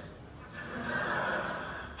that? Yes.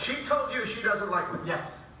 She told you she doesn't like me? Yes.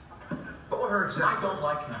 What were her exact I don't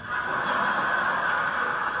like him.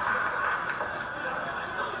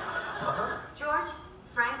 George,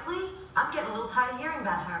 frankly, I'm getting a little tired of hearing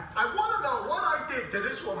about her. I want to know what I did to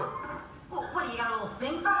this woman. Well, what, do you got a little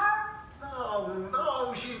thing for her?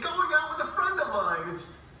 No, she's going out with a friend of mine.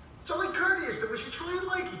 It's only courteous that we should try and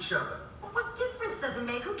like each other. Well, what difference does it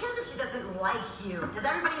make? Who cares if she doesn't like you? Does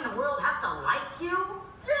everybody in the world have to like you?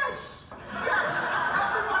 Yes! Yes!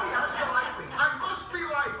 Everybody has to like me. I must be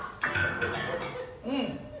liked.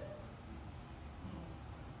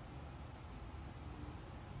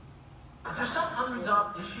 Is there some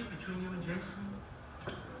unresolved issue between you and Jason?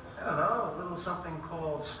 I don't know, a little something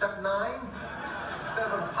called Step 9. Instead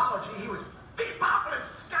of an apology, he was bebopping and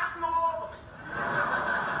scouting all over me.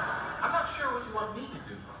 I'm not sure what you want me to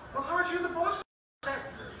do. Well, aren't you the boss?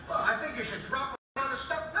 Well, I think you should drop him down to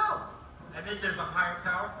Step 2. Admit there's a higher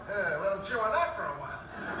power. Let him chew on that for a while.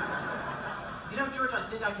 You know, George, I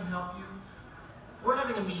think I can help you. We're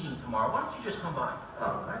having a meeting tomorrow. Why don't you just come by?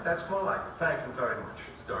 Oh, that's more like it. Thank you very much.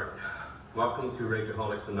 Start. Welcome to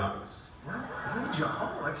Rageaholics Anonymous. What?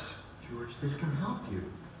 Rageaholics? George, this can help you.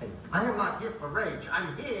 Hey, I am not here for rage.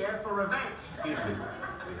 I'm here for revenge. Excuse me.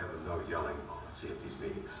 We have a no yelling policy. frequency of these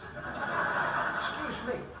meetings. Excuse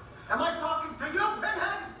me. Am I talking to you,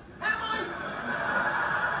 Pinhead? Am I?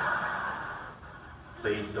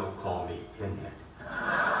 Please don't call me Pinhead.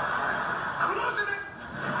 I'm losing it.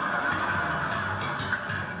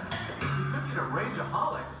 He took you to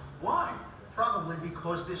Rageaholics. Why? Probably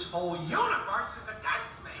because this whole universe is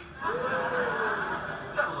against me. You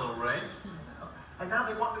got a little rage. And now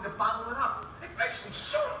they want me to bottle it up. It makes me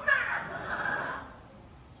so mad.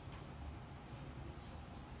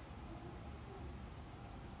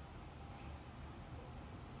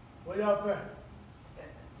 What y'all think?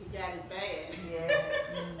 He got it bad. Yeah.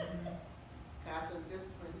 Because of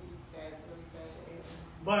this one, he's got it really bad.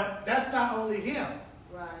 But that's not only him.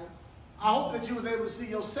 Right. I hope that you was able to see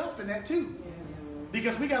yourself in that too. Yeah.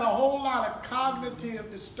 Because we got a whole lot of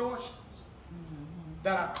cognitive distortions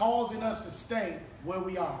that are causing us to stay where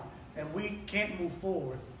we are. And we can't move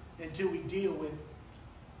forward until we deal with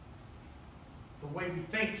the way we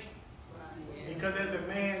think. Right. Because as a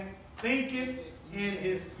man thinketh in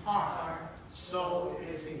his heart, so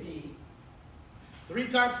is he. 3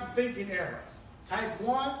 types of thinking errors. Type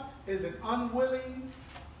 1 is an unwilling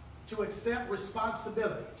to accept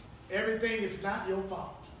responsibility. Everything is not your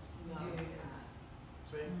fault. No,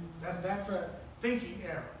 it's See, that's a thinking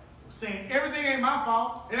error. Saying everything ain't my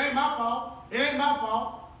fault. It ain't my fault. It ain't my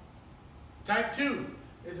fault. Type 2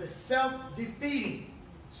 is a self-defeating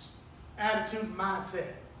attitude mindset.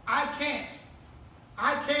 I can't.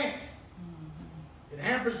 I can't. It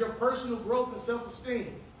hampers your personal growth and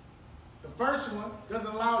self-esteem. The first one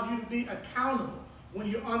doesn't allow you to be accountable when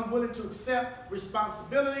you're unwilling to accept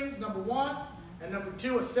responsibilities, number 1. And number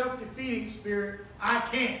 2, a self-defeating spirit, I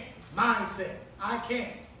can't, mindset, I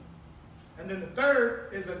can't. And then the third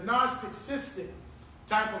is a narcissistic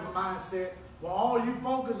type of a mindset where all you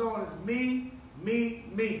focus on is me, me,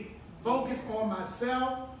 me. Focus on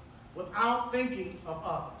myself without thinking of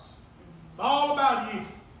others. It's all about you.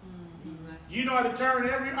 You know how to turn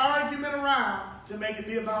every argument around to make it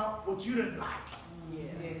be about what you didn't like.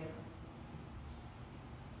 Yeah.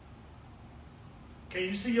 Can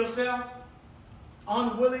you see yourself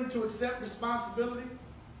unwilling to accept responsibility?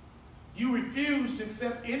 You refuse to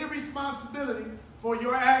accept any responsibility for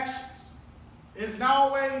your actions. It's not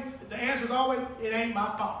always, the answer is always, it ain't my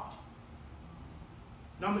fault.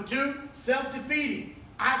 Number 2, self-defeating.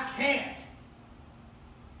 I can't.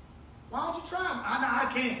 Why don't you try?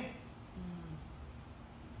 I can't.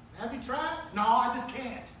 Have you tried? No, I just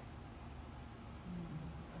can't.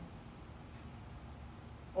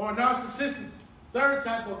 Or narcissistic. Third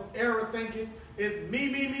type of error thinking is me,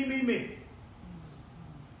 me, me, me, me.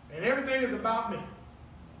 And everything is about me.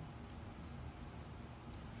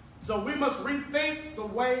 So we must rethink the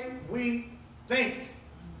way we think.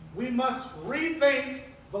 We must rethink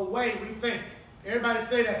the way we think. Everybody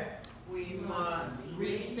say that. We must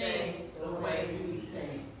rethink the way we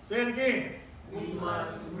think. Say it again. We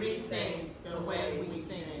must rethink the way we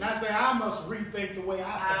think. Now say, I must rethink the way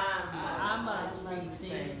I think. I must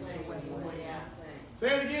rethink the way I think.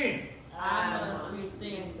 Say it again. I must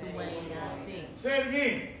rethink the way I think. Say it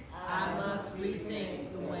again. I must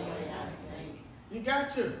rethink the way I think. You got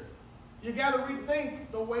to. You got to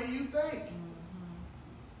rethink the way you think.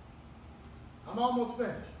 I'm almost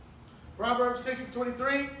finished. Proverbs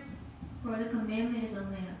 6:23. For the commandment is a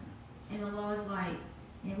lamp, and the law is light,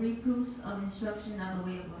 and reproofs of instruction are the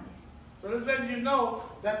way of life. So this letting you know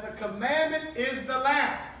that the commandment is the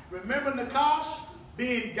lamp. Remember Nakash,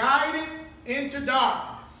 being guided into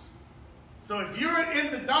darkness. So if you're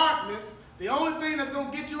in the darkness, the only thing that's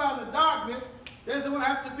going to get you out of the darkness, there's going to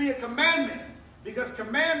have to be a commandment. Because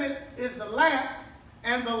commandment is the lamp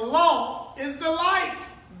and the law is the light.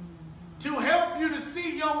 To help you to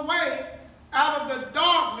see your way out of the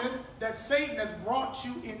darkness that Satan has brought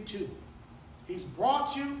you into. He's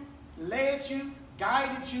brought you, led you,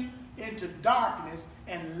 guided you into darkness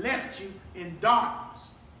and left you in darkness.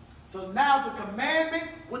 So now the commandment,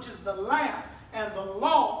 which is the lamp, and the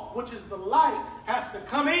law, which is the light, has to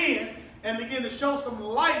come in and begin to show some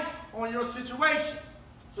light on your situation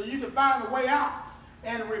so you can find a way out.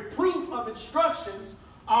 And reproof of instructions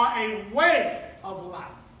are a way of life.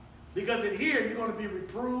 Because in here, you're going to be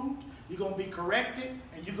reproved, you're going to be corrected,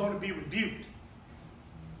 and you're going to be rebuked.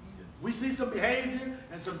 We see some behavior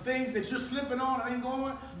and some things that you're slipping on and ain't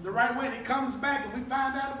going the right way, and it comes back, and we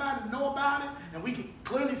find out about it, know about it, and we can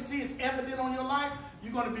clearly see it's evident on your life.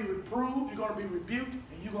 You're going to be reproved, you're going to be rebuked,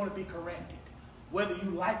 and you're going to be corrected, whether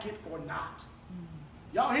you like it or not.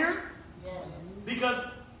 Y'all hear it? Yes. Because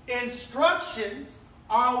instructions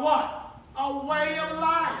are what? A way of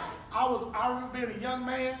life. I remember being a young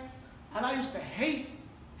man, and I used to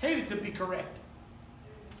hated to be corrected.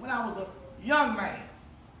 When I was a young man,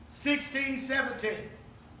 16, 17.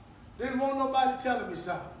 Didn't want nobody telling me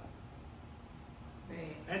something. Man.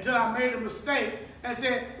 Until I made a mistake and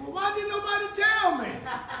said, well, why didn't nobody tell me?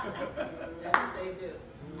 That's what they do.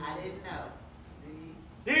 I didn't know. See?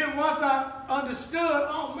 Then once I understood,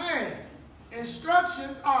 oh man,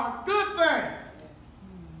 instructions are a good thing.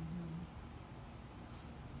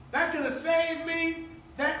 That could have saved me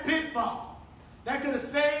that pitfall. That could have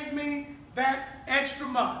saved me that extra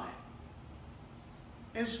money.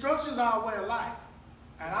 Instructions are a way of life.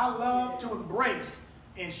 And I love to embrace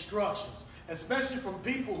instructions, especially from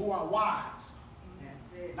people who are wise.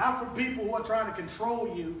 That's it. Not from people who are trying to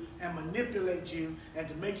control you and manipulate you and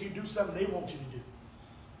to make you do something they want you to do.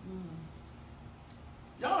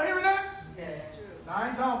 Y'all hearing that? Yes. Now, I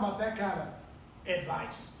ain't talking about that kind of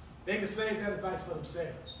advice. They can save that advice for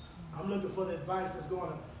themselves. I'm looking for the advice that's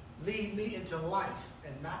going to lead me into life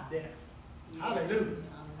and not death. Hallelujah.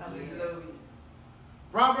 Hallelujah.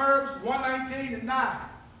 Proverbs 1:19-9.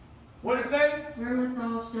 What did it say?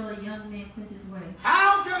 Wherewithal shall a young man cleanse his way,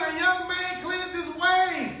 How can a young man cleanse his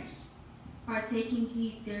ways? by taking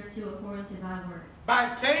heed thereto according to thy word.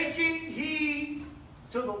 By taking heed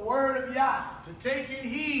to the word of Yah, to taking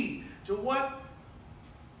heed to what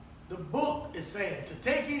the book is saying, to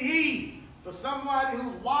taking heed for somebody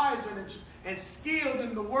who's wiser and skilled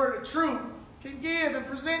in the word of truth can give and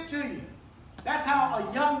present to you. That's how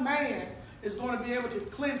a young man is going to be able to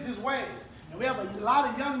cleanse his ways. And we have a lot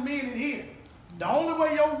of young men in here. The only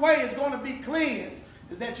way your way is going to be cleansed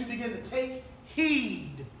is that you begin to take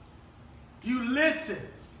heed. You listen,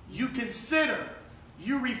 you consider,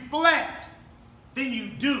 you reflect, then you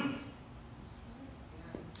do.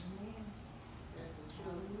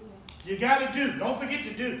 You got to do. Don't forget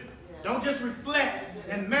to do. Don't just reflect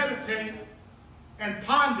and meditate and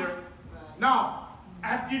ponder. No.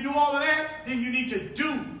 After you do all of that, then you need to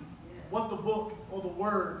do what the book or the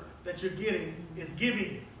word that you're getting is giving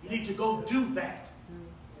you. You need to go do that.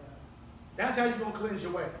 That's how you're going to cleanse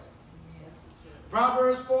your ways.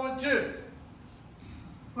 Proverbs 4:2.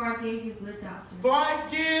 For I gave you good doctrine. For I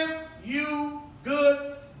give you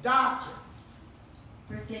good doctrine.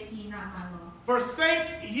 Forsake ye not my law. Forsake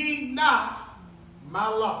ye not my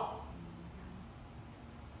law.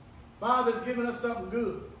 Father's giving us something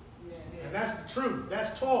good. And that's the truth.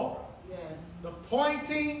 That's Torah. The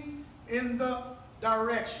pointing in the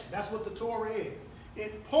direction. That's what the Torah is.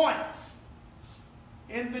 It points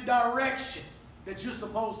in the direction that you're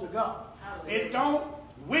supposed to go. It don't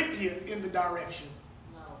whip you in the direction.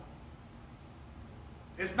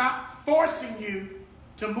 It's not forcing you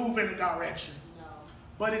to move in a direction.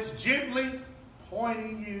 But it's gently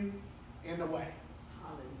pointing you in the way.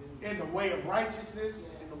 In the way of righteousness,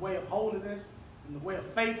 in the way of holiness, in the way of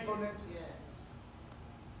faithfulness,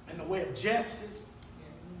 in the way of justice.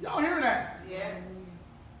 Y'all hear that? Yes.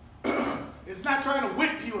 It's not trying to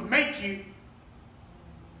whip you and make you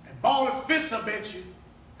and ball its fists up at you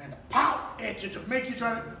and pout at you to make you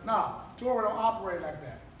try to. No, Torah don't operate like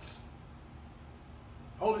that.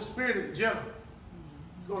 Holy Spirit is a gentleman.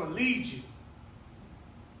 He's going to lead you,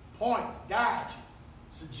 point, guide you,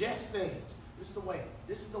 suggest things. This is the way.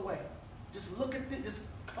 This is the way. Just look at this.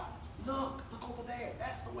 Look over there.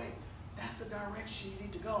 That's the way. That's the direction you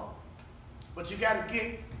need to go. But you got to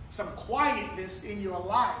get some quietness in your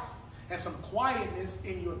life and some quietness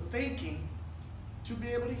in your thinking to be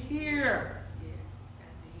able to hear.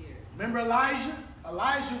 Got to hear. Remember Elijah?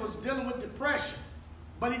 Elijah was dealing with depression,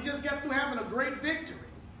 but he just got through having a great victory.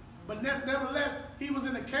 But nevertheless, he was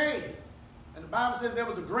in a cave. And the Bible says there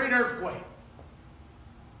was a great earthquake.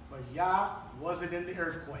 But Yah wasn't in the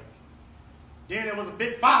earthquake. Then there was a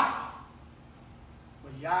big fire.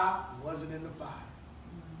 But Yah wasn't in the fire.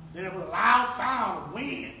 Then there was a loud sound of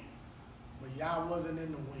wind. But Yah wasn't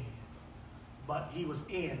in the wind. But he was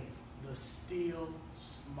in the still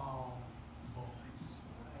small voice.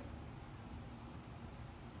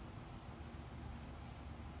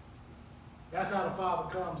 That's how the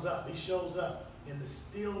Father comes up. He shows up in the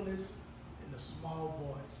stillness, in the small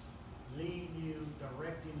voice, leading you,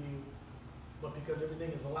 directing you. But because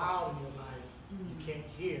everything is loud in your life, you can't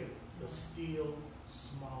hear the still,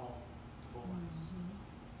 small voice.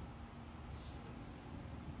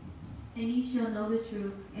 And ye shall know the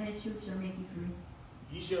truth, and the truth shall make you free.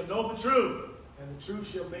 Ye shall know the truth, and the truth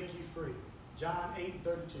shall make you free. John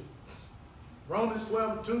 8:32. Romans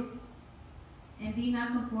 12:2. And be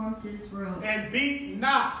not conformed to this world. And be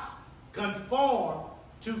not conformed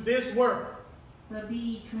to this world. But be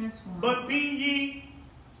ye transformed. But be ye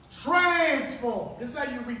transformed. This is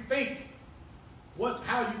how you rethink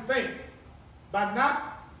how you think. By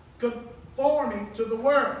not conforming to the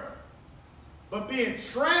world, but being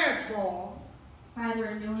transformed By the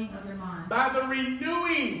renewing of your mind. By the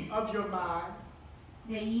renewing of your mind.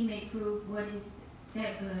 That ye may prove what is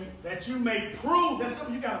that good. That you may prove. That's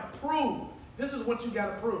something you got to prove. This is what you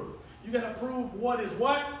got to prove. You got to prove what is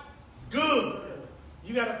what? Good.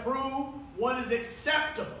 You got to prove what is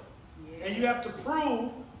acceptable. Yeah. And you have to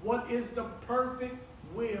prove what is the perfect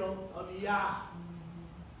will of Yah.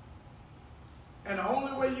 And the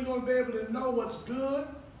only way you're going to be able to know what's good,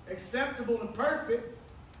 acceptable, and perfect,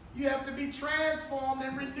 you have to be transformed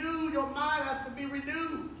and renewed. Your mind has to be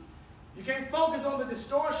renewed. You can't focus on the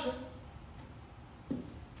distortion,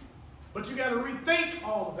 but you got to rethink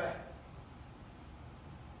all of that.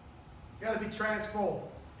 You got to be transformed,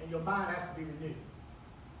 and your mind has to be renewed.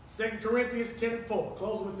 2 Corinthians 10:4.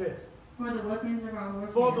 Close with this. For the weapons of our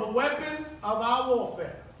warfare. For the weapons of our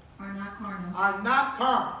warfare. Are not carnal. Are not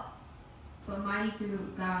carnal. But mighty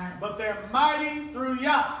through God. But they're mighty through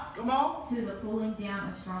Yah. Come on. To the pulling down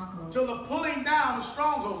of strongholds. To the pulling down of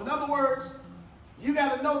strongholds. In other words, you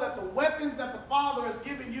got to know that the weapons that the Father has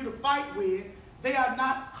given you to fight with, they are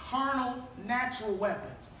not carnal, natural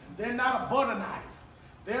weapons. They're not a butter knife.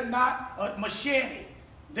 They're not a machete.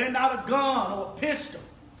 They're not a gun or a pistol.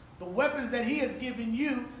 The weapons that He has given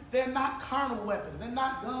you, they're not carnal weapons. They're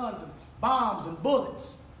not guns and bombs and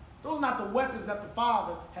bullets. Those are not the weapons that the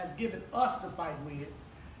Father has given us to fight with.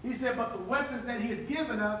 He said, but the weapons that He has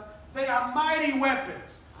given us, they are mighty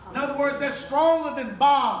weapons. In other words, they're stronger than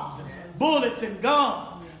bombs and bullets and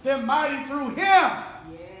guns. They're mighty through Him. Yeah.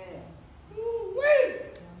 Ooh-wee.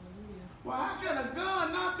 Well, how can a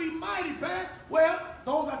gun not be mighty, Pat? Well,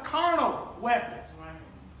 those are carnal weapons.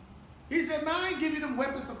 He said, man, I ain't give you them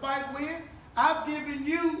weapons to fight with. I've given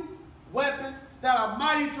you weapons that are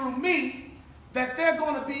mighty through me, that they're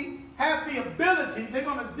going to have the ability, they're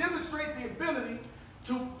going to demonstrate the ability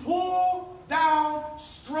to pull down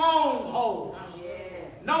strongholds. Yeah.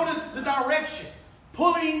 Notice the direction.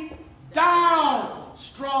 Pulling down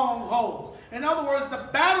strongholds. In other words, the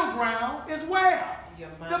battleground is where?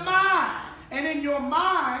 The mind. And in your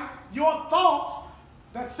mind, your thoughts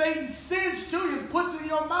that Satan sends to you and puts in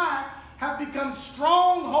your mind have become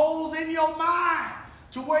strongholds in your mind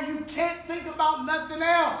to where you can't think about nothing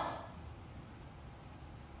else.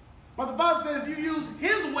 But the Bible said if you use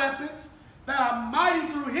His weapons that are mighty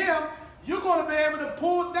through Him, you're going to be able to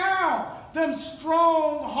pull down them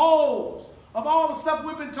strongholds of all the stuff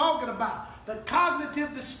we've been talking about. The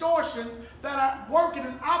cognitive distortions that are working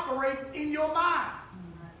and operating in your mind.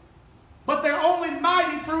 But they're only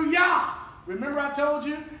mighty through Yah. Remember I told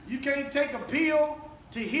you, you can't take a pill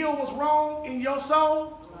to heal what's wrong in your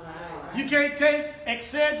soul. You can't take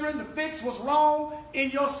Excedrin to fix what's wrong in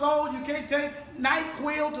your soul. You can't take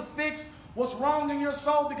NyQuil to fix what's wrong in your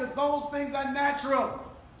soul, because those things are natural.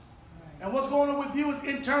 And what's going on with you is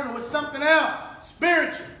internal. It's something else,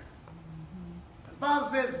 spiritual. The Bible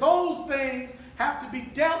says those things have to be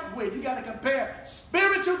dealt with. You got to compare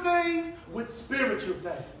spiritual things with spiritual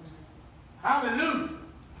things. Hallelujah.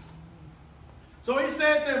 So he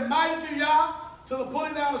said they're mighty through Yah to the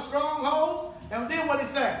pulling down of strongholds. And then what he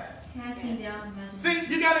said? Casting down. See,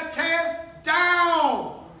 you got to cast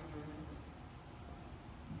down.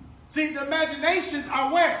 See, the imaginations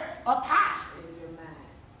are where? Up high.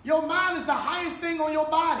 Your mind is the highest thing on your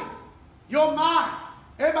body. Your mind.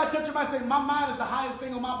 Everybody touch your mind and say, my mind is the highest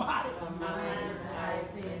thing on my body. My mind is the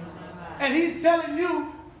highest thing on my body. And he's telling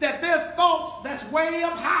you that there's thoughts that's way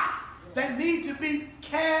up high that need to be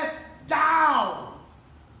cast down,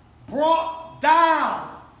 brought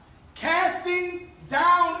down, casting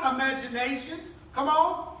down imaginations. Come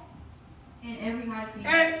on. And every high thing.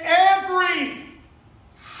 And every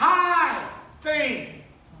high thing.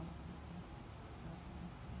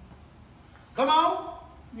 Come on.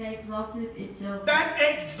 That exalteth itself. That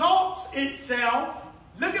exalts itself.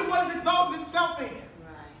 Look at what it's exalting itself in.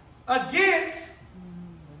 Right. Against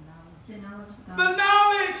the knowledge of God. The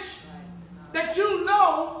knowledge that you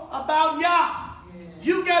know about Yah. Yeah.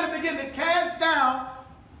 You got to begin to cast down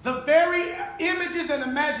the very images and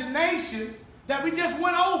imaginations that we just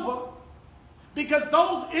went over, because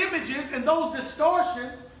those images and those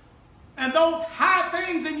distortions and those high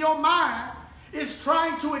things in your mind is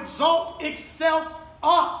trying to exalt itself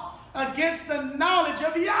up against the knowledge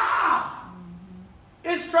of Yah.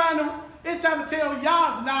 It's trying to tell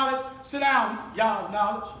Yah's knowledge, sit down, Yah's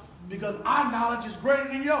knowledge, because our knowledge is greater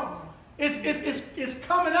than yours. It's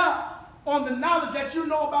coming up on the knowledge that you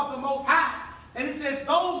know about the Most High. And he says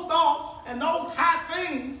those thoughts and those high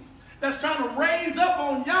things that's trying to raise up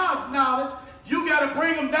on Yah's knowledge, you got to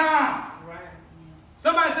bring them down. Right.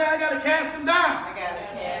 Somebody say, I got to cast them down. I got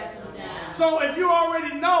to cast them down. So if you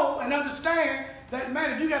already know and understand that,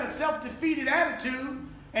 man, if you got a self-defeated attitude,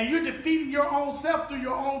 and you're defeating your own self through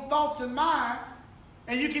your own thoughts and mind,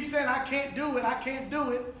 and you keep saying, I can't do it, I can't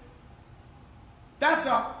do it, that's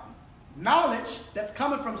a knowledge that's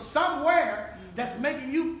coming from somewhere that's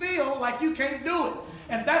making you feel like you can't do it.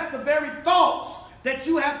 And that's the very thoughts that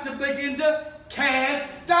you have to begin to cast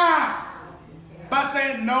down. By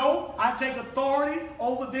saying, no, I take authority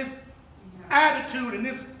over this attitude and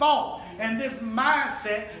this thought and this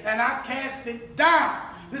mindset, and I cast it down.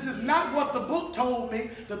 This is not what the book told me.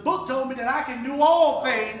 The book told me that I can do all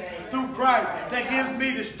things through Christ that gives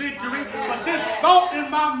me this victory. But this thought in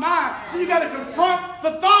my mind, so you got to confront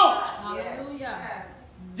the thought. Hallelujah.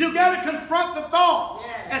 You got to confront the thought.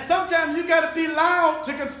 And sometimes you got to be loud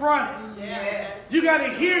to confront it. Yes. You got to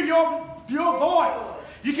hear your voice.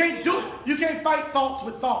 You can't fight thoughts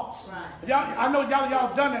with thoughts. Y'all, I know y'all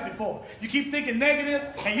have done that before. You keep thinking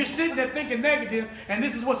negative, and you're sitting there thinking negative, and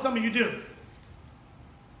this is what some of you do.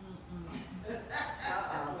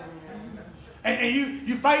 And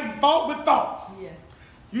you fighting thought with thought. Yeah.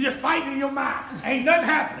 You just fighting in your mind. Ain't nothing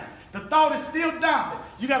happening. The thought is still dominant.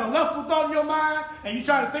 You got a lustful thought in your mind, and you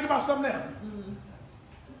try to think about something else.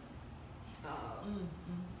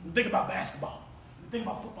 You think about basketball. You think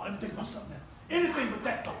about football. Let me think about something else. Anything but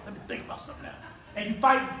that thought. Let me think about something else. And you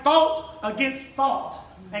fight thought against thought.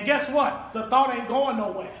 And guess what? The thought ain't going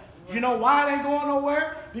nowhere. You know why it ain't going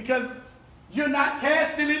nowhere? Because you're not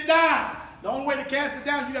casting it down. The only way to cast it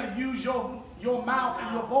down, you got to use your mouth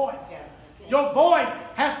and your voice. Your voice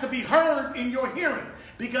has to be heard in your hearing.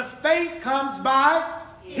 Because faith comes by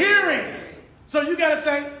hearing. So you got to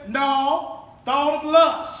say, no, thought of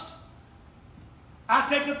lust. I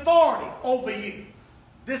take authority over you.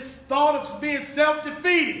 This thought of being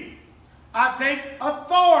self-defeating, I take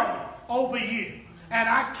authority over you. And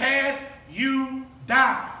I cast you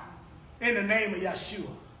down. In the name of Yeshua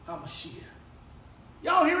HaMashiach.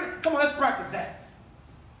 Y'all hear it? Come on, let's practice that.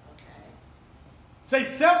 Okay. Say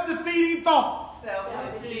self-defeating thoughts.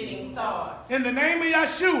 Self-defeating thoughts. In the name of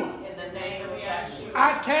Yeshua. In the name of Yeshua.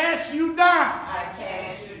 I cast you down. I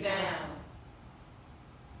cast you down.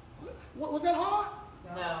 What, was that hard?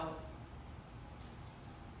 No.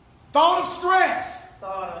 Thought of stress.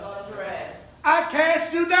 Thought of stress. I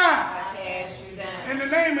cast you down. I cast you down. In the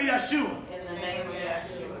name of Yeshua. In the name of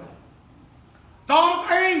Yeshua. Thought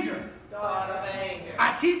of anger. Thought of anger.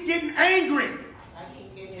 I keep getting angry. I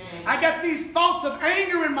keep getting angry. I got these thoughts of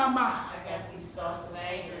anger in my mind. I got these thoughts of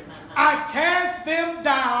anger in my mind. I cast them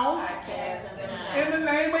down. I cast them down. In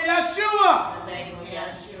the name of Yeshua. In the name of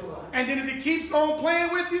Yeshua. And then if it keeps on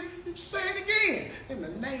playing with you, you say it again. In the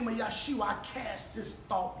name of Yeshua, I cast this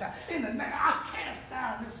thought down. In the name, I cast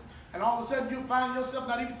down this. And all of a sudden, you'll find yourself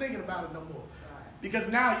not even thinking about it no more. Right. Because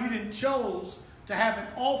now you didn't chose to have an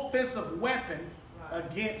offensive weapon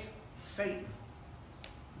against Satan.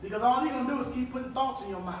 Because all you're going to do is keep putting thoughts in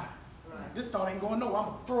your mind. Right. This thought ain't going nowhere. I'm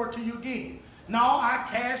going to throw it to you again. No, I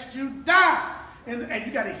cast you down. And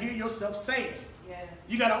you got to hear yourself say it. Yes.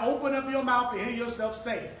 You got to open up your mouth and hear yourself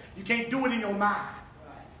say it. You can't do it in your mind.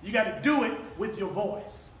 Right. You got to do it with your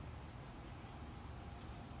voice.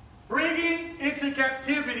 Bringing into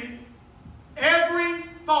captivity every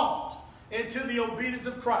thought into the obedience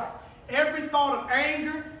of Christ. Every thought of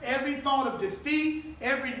anger, every thought of defeat,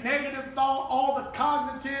 every negative thought, all the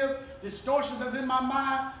cognitive distortions that's in my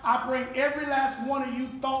mind, I bring every last one of you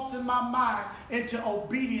thoughts in my mind into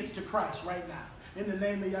obedience to Christ right now. In the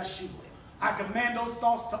name of Yeshua. I command those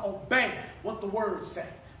thoughts to obey what the words say.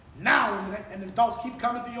 Now, and the thoughts keep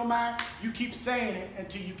coming through your mind, you keep saying it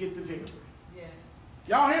until you get the victory. Yes.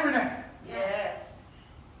 Y'all hearing that? Yes.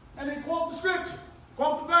 And then quote the scripture.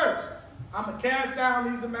 Quote the verse. I'm going to cast down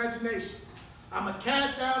these imaginations. I'm going to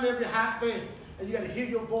cast down every high thing. And you got to hear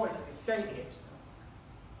your voice say it.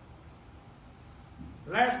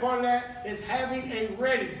 The last part of that is having a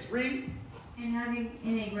readiness. Read. And having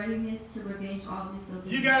in a readiness to revenge all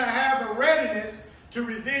disobedience. You got to have a readiness to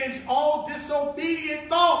revenge all disobedient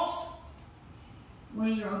thoughts.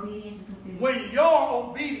 When your obedience is fulfilled. When your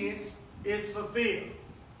obedience is fulfilled.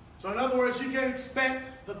 So in other words, you can't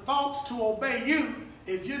expect the thoughts to obey you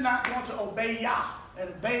if you're not going to obey Yah and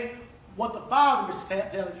obey what the Father is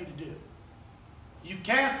telling you to do. You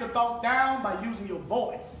cast the thought down by using your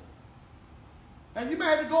voice. And you may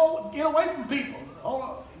have to go get away from people. Hold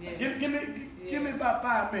on. Yeah. Give me about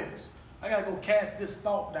 5 minutes. I got to go cast this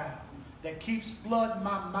thought down that keeps flooding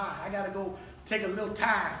my mind. I got to go take a little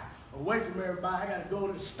time away from everybody. I got to go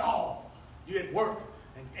to the stall. You at work.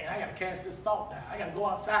 And I got to cast this thought down. I got to go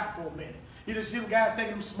outside for a minute. You just see them guys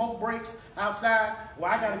taking them smoke breaks outside?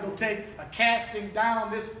 Well, I got to go take a casting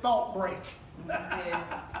down this thought break. Yeah.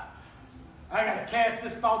 I got to cast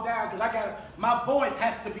this thought down because my voice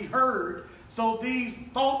has to be heard so these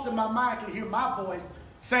thoughts in my mind can hear my voice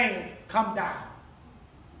saying, come down.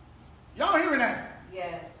 Y'all hearing that?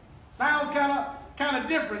 Yes. Sounds kind of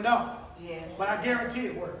different, don't it? Yes. But I guarantee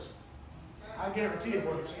it works. I guarantee it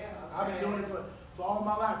works. I've been doing it for all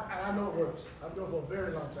my life, and I know it works. I've been doing it for a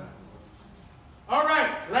very long time. All right,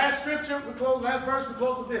 last scripture, last verse, we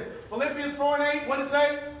close with this. Philippians 4:8, what did it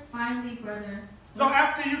say? Finally, brother. So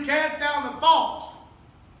after you cast down the thought,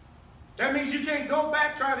 that means you can't go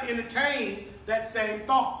back trying to entertain that same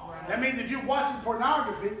thought. Right. That means if you're watching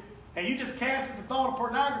pornography and you just casted the thought of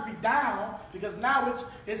pornography down because now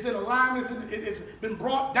it's in alignment, it's been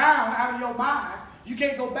brought down out of your mind, you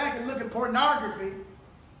can't go back and look at pornography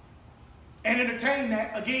and entertain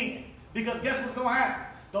that again. Because guess what's going to happen?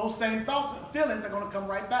 Those same thoughts and feelings are going to come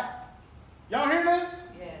right back. Y'all hear this?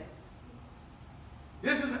 Yes.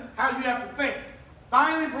 This is how you have to think.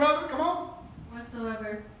 Finally, brother, come on.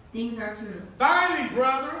 Whatsoever things are true. Finally,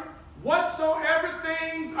 brother, whatsoever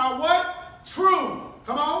things are what? True.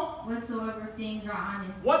 Come on. Whatsoever things are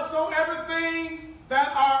honest. Whatsoever things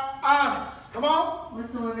that are honest. Come on.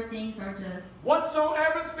 Whatsoever things are just.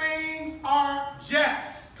 Whatsoever things are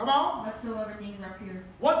just. Come on. Whatsoever things are pure.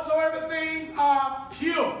 Whatsoever things are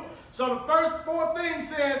pure. So the first four things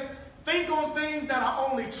says, think on things that are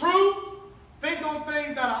only true. Think on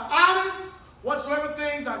things that are honest. Whatsoever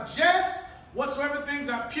things are just. Whatsoever things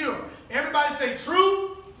are pure. Everybody say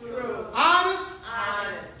true. True. Honest.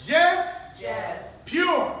 Honest. Just. Just.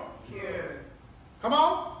 Pure. Pure. Come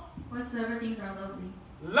on. Whatsoever things are lovely.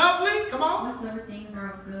 Lovely. Come on. Whatsoever things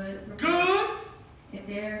are of good report. Good. If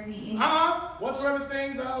there be any whatsoever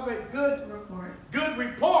things are of a good report. Good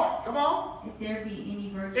report. Come on. If there be any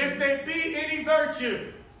virtue. If there be any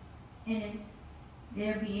virtue. And if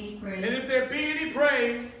there be any praise. And if there be any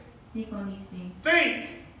praise. Think on these things. Think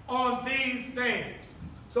on these things.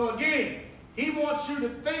 So again, he wants you to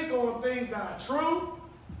think on things that are true,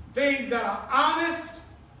 things that are honest.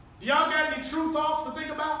 Do y'all got any true thoughts to think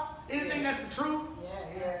about? Anything that's the truth?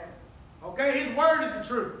 Yes. Okay, his word is the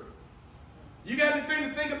truth. You got anything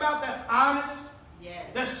to think about that's honest? Yes.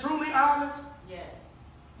 That's truly honest? Yes.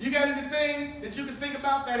 You got anything that you can think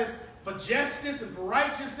about that is for justice and for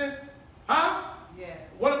righteousness? Huh? Yes.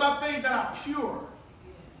 What about things that are pure?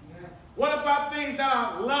 Yes. What about things that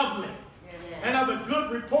are lovely? Yes. And of a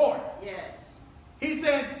good report? Yes. He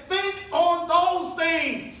says, think on those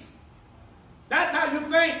things. That's how you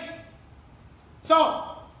think.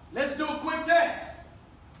 So, let's do a quick test.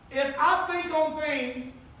 If I think on things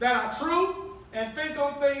that are true, and think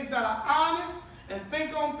on things that are honest, and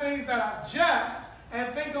think on things that are just,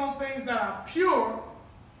 and think on things that are pure,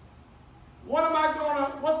 what's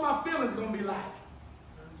my feelings going to be like?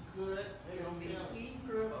 Good. They're going to be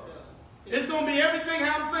peaceful. It's going to be everything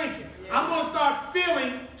how I'm thinking. Yeah. I'm going to start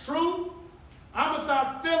feeling truth. I'm going to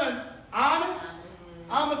start feeling honest.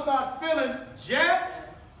 I'm going to start feeling just.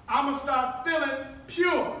 I'm going to start feeling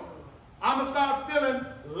pure. I'm going to start feeling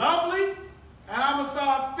lovely. And I'm going to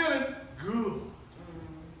start feeling good.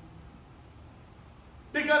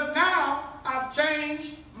 Because now I've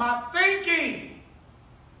changed my thinking.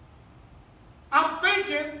 I'm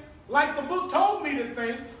thinking like the book told me to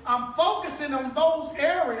think. I'm focusing on those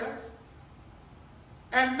areas.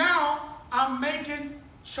 And now I'm making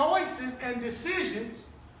choices and decisions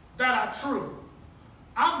that are true.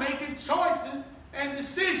 I'm making choices and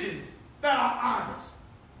decisions that are honest.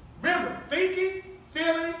 Remember, thinking,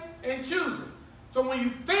 feelings, and choosing. So when you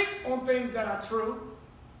think on things that are true,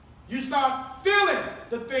 you start feeling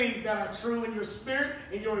the things that are true in your spirit,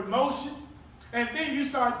 in your emotions, and then you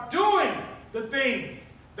start doing the things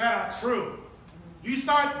that are true. You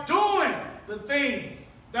start doing the things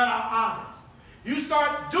that are honest. You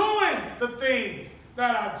start doing the things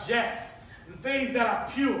that are just, the things that are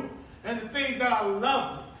pure, and the things that are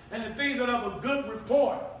lovely, and the things that have a good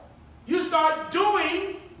report. You start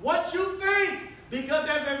doing what you think, because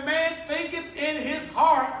as a man thinketh in his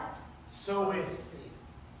heart, so is he.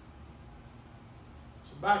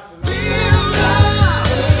 Shabbat shalom.